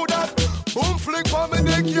know you that. Boom flick for me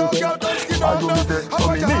neck, yo girl come skin out now. How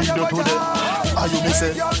I need you today. Are you me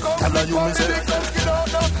say? Tell her you me say.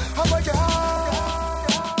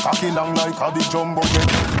 Cocky long like a big jumbo jet.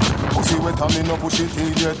 Pussy wet and me no push it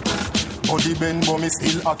in yet. Body bend but me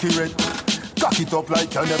still accurate. Cock it up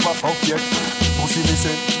like you never fuck yet. Pussy me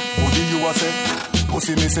say, body you a say.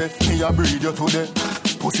 Pussy me say, me a breed you today.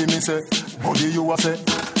 Pussy me say, body you a say.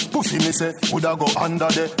 Pussy me say, woulda go under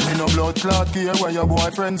there. Me no blood clot care where your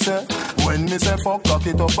boyfriend say. When me say fuck, cock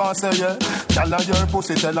it up and say yeah. Tell her your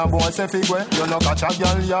pussy, tell a boy say figure. You no catch a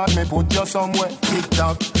girl yard, me put you somewhere. Tick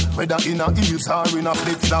tock, whether in a heels or in a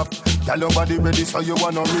flip flop. Tell your body ready so you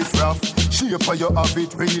wanna riff raff. Shape for you have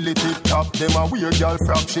it really tip top. Them a weird girl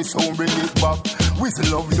frack, she soon bring it back.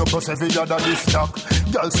 Whistle love your plus every other this stock.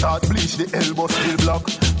 Girl start bleach, the elbow still block.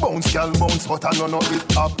 Bounce girl bounce, but I know no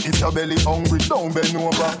it up. If your belly hungry, don't bend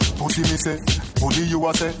over. Pussy me say, body you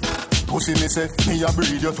a say. Pussy me say, me a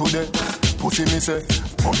breed you today. Pussy me say,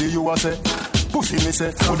 body you a say. Pussy me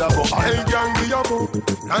say, coulda go. Hey, gang, we a go.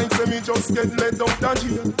 Like say me just get let out of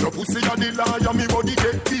jail. Your pussy a the liar, me body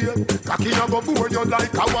get peeled. Cocky a go board you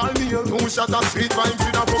like a wall nail. 2 shot of street vibes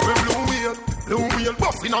with a couple blue wheel. Blue wheel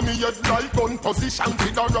busting on me head like gun position.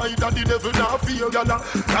 With a rider, the devil not feel. Yana,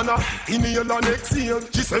 inhale and exhale.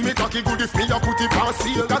 She say me cocky good if me a put it on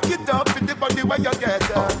seal. Cock it up with the body where you get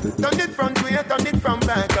turn it from way, turn it from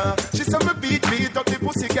back. She say me beat up the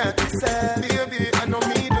pussy cat. She say, baby, I know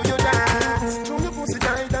me do you dance. Throw your pussy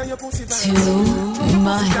tight and your pussy vibe. Too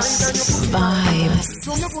much vibes.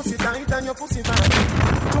 Throw your pussy tight and your pussy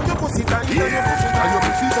vibe. Throw your pussy tight and your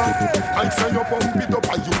pussy vibe. I say you pump it up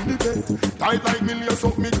and you need it. Tight like millions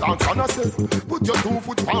of me dance and I say, put your 2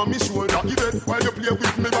 foot on me shoulder event. While you play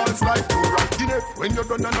with me balls like you rock in it. When you're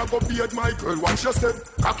done and I go beard my girl, watch your step.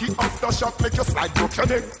 Cocky after shot make you slide broke your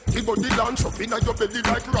neck. The body dance up in your belly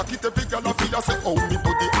like rocket. Every girl I feel I say, oh me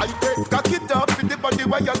body high tech. Cock it up with the body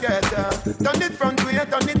where you get turn it from way,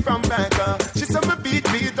 turn it from back. She say me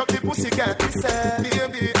beat up the pussy cat. She say,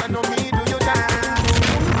 baby, I know me do you dance.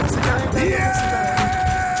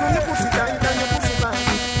 Throw your pussy tight and your pussy vibe.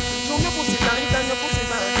 Throw your pussy tight and your pussy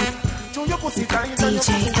vibe. Throw your pussy tight and your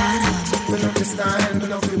pussy vibe. DJ Adam. Me love your style, me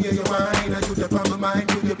love to hear your wine. And you the on my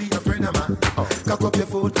mind, will you be a friend of mine? Cock up your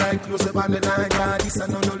foot tight, close up on the night. God, this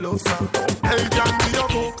and no love song. Hey, gang, me a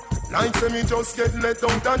go. Like say me just get let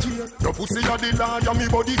out of jail. Your pussy a the liar, me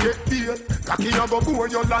body get peeled. Cocky a go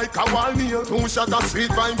board you like a wall nail. 2 shot of street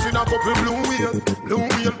vibes in a couple blue wheel. Blue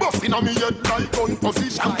wheel busting on me head like gun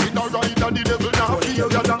position. With a rider, the devil not feel.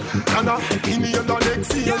 Yana, inhale and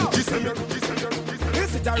exhale. She say me.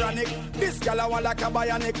 This is tyrannic. This gal I want like a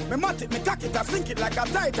bionic. Me mat it, me cock it, I sink it like a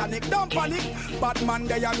Titanic. Don't panic. Batman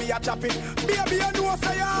there and me a chop it. Baby, you know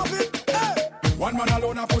say you have it. Hey. One man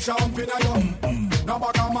alone a push a hump in a yum. No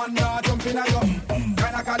bugger man nah jump in a yum.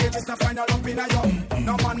 Kinda college is to find a lump in a yum.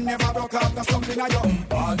 No man never broke out the slump in a yum.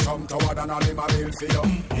 All jump toward and all him a bill for you.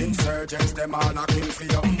 Insurgents them all a kill for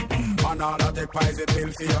you. And all a take poison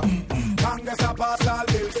pill for you. Congress a pass all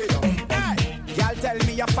bill for you. Y'all tell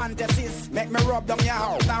me your fantasies. Make me rub down your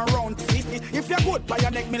house and round twist. If you're good, by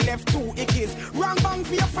your neck me left 2 ickies. Wrong bang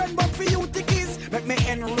for your friend, but for you tickies. Make me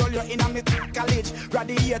enroll you in a me college.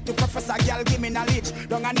 Graduate to professor, y'all give me knowledge.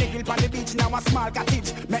 Down a niggle on the beach, now a small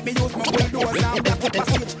cottage. Make me use my bulldozer and black up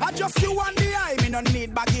passage. I just you on the eye, me no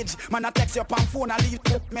need baggage. Man, I text you up on phone, I leave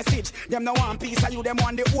message. Them no one piece of you, them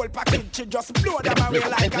want the whole package. She just blow them away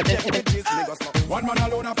like a jet edges. One man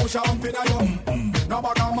alone a push a hump in a yum. No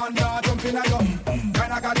bugger man nah jump in a yum.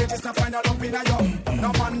 Kinda college is to find a lump in a yum.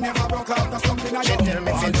 No man never broke out the slump in a yum. She tell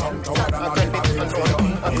me fit jump toward and all him a bill for you.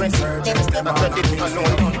 Insurgents them all a kill for you.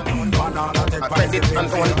 Banana take poison pill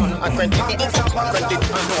for you. Congress a pass all.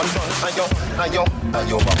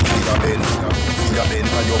 Ayo back for the bend,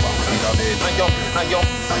 ayo back for the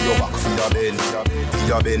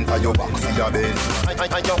bend, ayo back for the bend,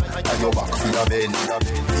 ayo back for the bend,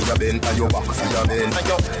 ayo back for the bend, ayo back for the bend,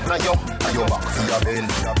 ayo back for the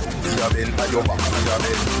bend, ayo back for the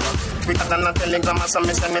bend. Quicker than a telegram, as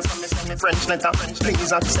I send it. French letter,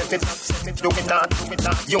 please accept it. Do it out,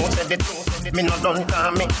 you said it. Me no done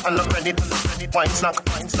call me, and no credit. Wine snack,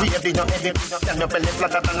 baby no edit. Can you belly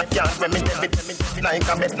flatter than a yard when me debit? Like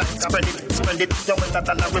a bet, spread it. You wetter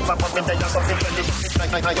than a river, but me there you something credit.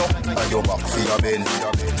 Ayo back for the bend,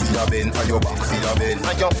 ayo back for the bend,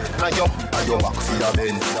 ayo back for the bend,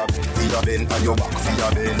 ayo back for the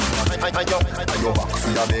bend, ayo back for the bend, ayo back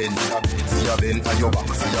for the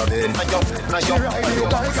bend.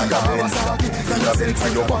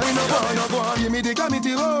 Give me the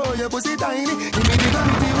gravity, oh, your pussy tiny. Give me the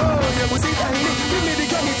gravity, oh, your pussy tiny. Give me the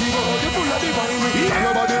gravity, oh, you full of divine.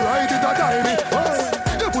 Your body right, it a tiny.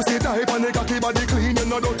 Your pussy tight and the cocky body clean, you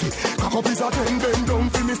no dirty. Cock up is a 10, bend down,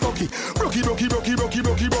 feel me stocky. Brocky.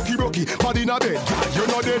 Body na dead, you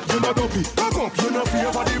no dead, you no dopey. Cock up, you no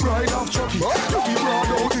fear for the bride of Chucky. Lucky broad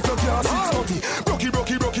out, it's a car 640. Brocky body.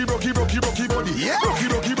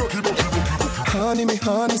 Honey, me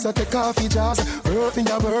honey, so take off your jaws. Work me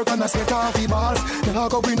a work and I set off your balls. Now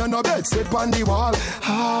go in on no bed, sit on the wall.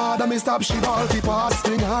 Hard and me stop, she ball fi pass.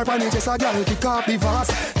 Bring her pan it, just a girl kick off the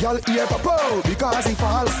vase. Girl ear pop because he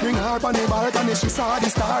falls. Bring her pan the balcony, she saw the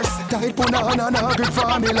stars. Tight punana, na good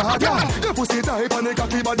for me lad. Your pussy tight and the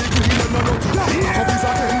cocky body clean and no dirty. Cock up is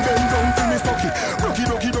a 10, bend down fi me stocky. Brocky.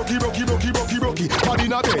 Body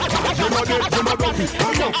na dead, you no dead, you no dopey.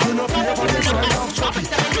 Come up, you no fear for the bride of Chucky.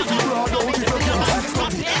 If you broad out, it's a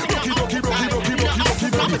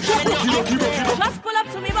just pull up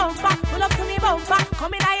to me bumper.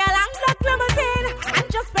 Come in a long black limousine and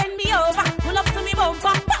just bend me over. Pull up to me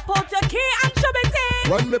bumper, pop out your key and shove it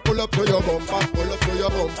in. When me pull up to your bumper, pull up to your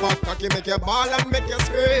bumper. Cocky make you ball and make you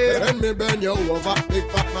scream. Then me bend you over, big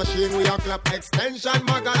fat machine with a clap extension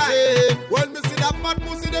magazine. When me see that fat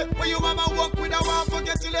pussy there, where you mama walk with a one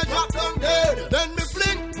forget till you drop down dead. Then me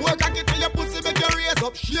fling, more cocky till your pussy make you raise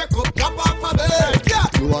up, shake up, drop off a bed. Yeah,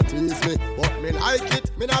 you a tease me, but me like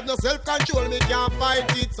it. Me have no self-control, me can't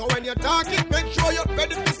fight it. So when you talk it, make sure you're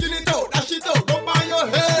ready to skin it out. Dash it out, go by your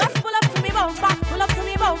head. Just pull up to me bumper, pull up to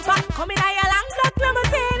me bumper. Come in a your long black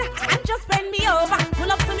limousine and just bend me over.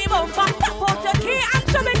 Pull up to me bumper, pop out your key and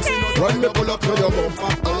show me thing. When me pull up to your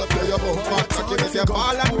bumper, pull up to your bumper. Cocky make you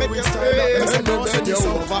ball and make you scream. Then me bend you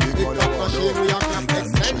over, big fat machine with a clap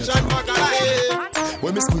extension magazine.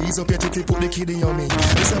 When me squeeze up your titty, put the kiddie on me.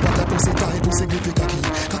 Me say what a pussy tight, pussy grippy cocky.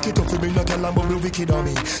 Cock it up for me, no girl and bubble wicked on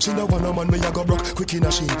me. She no want no man, me a go broke quick in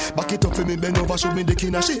a she. Back it up for me, bend over, shoot me dick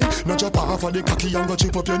in a she. No drop off of the cocky and go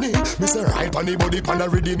chip up your knee. Me say right on the body, pan a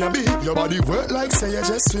redeem your bee. Your body work like say you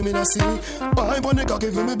just swim in a sea. Wine on the cocky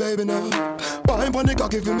for me, baby now. Wine on the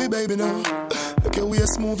cocky for me, baby now. Make your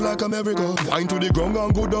waist move like a merry-go. Wine to the ground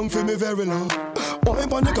and go down for me very low. Wine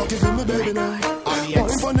on the cocky for me, baby now.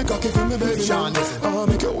 Wine on the cocky for me, baby now.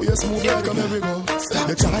 Make your waist move like a merry-go.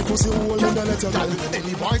 The child pussy hole in the letter go.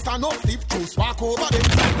 Any boy stand up, flip through, spark over them.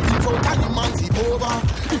 In front of him and tip over.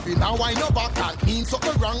 If you now wind up back, that means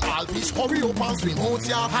something wrong. All fish hurry up and swim out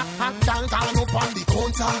ya. Hot, can up on the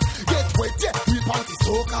counter. Get wet, yeah, real panty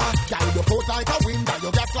soaker. Carry the boat like a window, your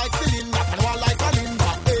gas like cylinder, and one like a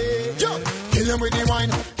limber. Hey, yo. Kill him with the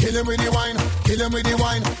wine, kill him with the wine, kill him with the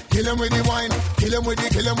wine, kill him with the wine, kill him with the,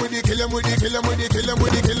 kill him with the, kill him with the, kill him with the, kill him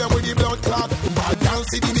with the, kill him with the blood clot. Bad down,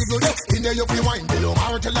 see the nigga there, in there you fi wine, below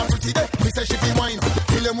marital and pretty there, me say she fi wine,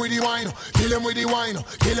 kill him with the wine, kill him with the wine,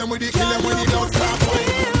 kill him with the, kill him with the blood clot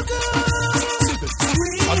wine.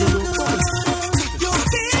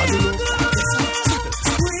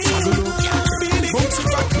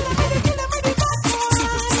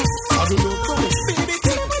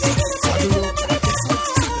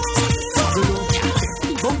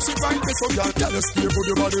 So y'all tell us stay, put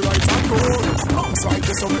your body right and go. Bounce right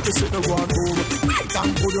there, so make you sit the ground, go. Right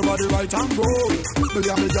and put your body right and go. The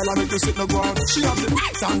yummy girl make you sit the ground. She have the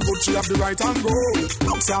right and good, she have the right and go.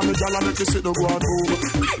 Bounce yummy girl make you sit the ground, go.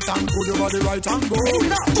 Right and put your body right and go.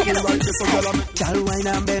 Put it right there, so y'all make. Girl, wine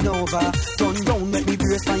and bend over. Turn round, make me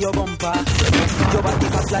brace on your bumper. Your body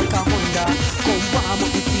fat like a Honda. Come warm up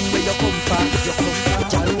the thing where you come from.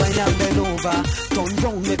 Girl, wine and bend over. Turn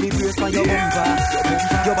round, make me brace on your bumper.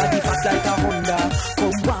 Your body fat like a Honda.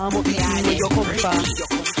 Come warm up the thing where you come from.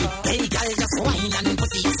 Hey girl, just wine and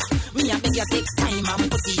put it. Me a beg you take time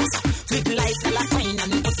and put it. Flip like a latine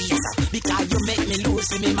and put it. Because you make me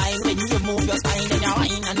lose me mind when you move your spine and you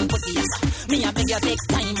wine and put it. Me a beg you take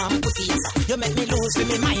time and put it. You make me lose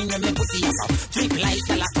me mind when me put it. Flip like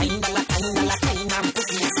a latine and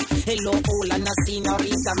put it. Hello, all and a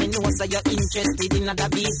senorita. Me know so you're interested in other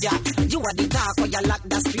beat, yeah. You are the dark or you lock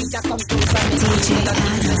the street, you come closer, me see the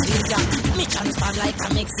business, yeah. Me transfer like a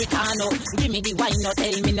Mexicano. Give me the wine, no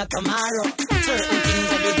tell me no tomorrow. Certain things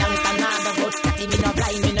that the gangsta nada, but catty me no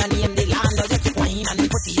blind, me no name the land. Just wine and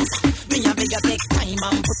put it. Me a beg you take time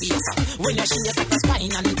and put it. When you shake up a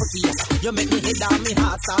spine and put it. You make me head down, me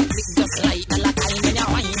heart start flick just like the latine when you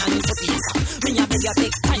wine and put it. Me a beg you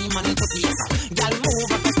take time and put it. Girl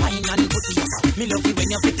move up a spine and put it. Me love you when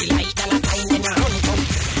you pretty like the latine when you run come.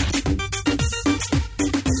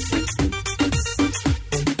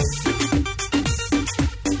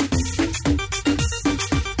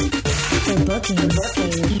 Booking.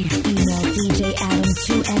 Email DJ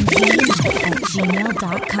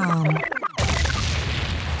Adam2MV@gmail.com.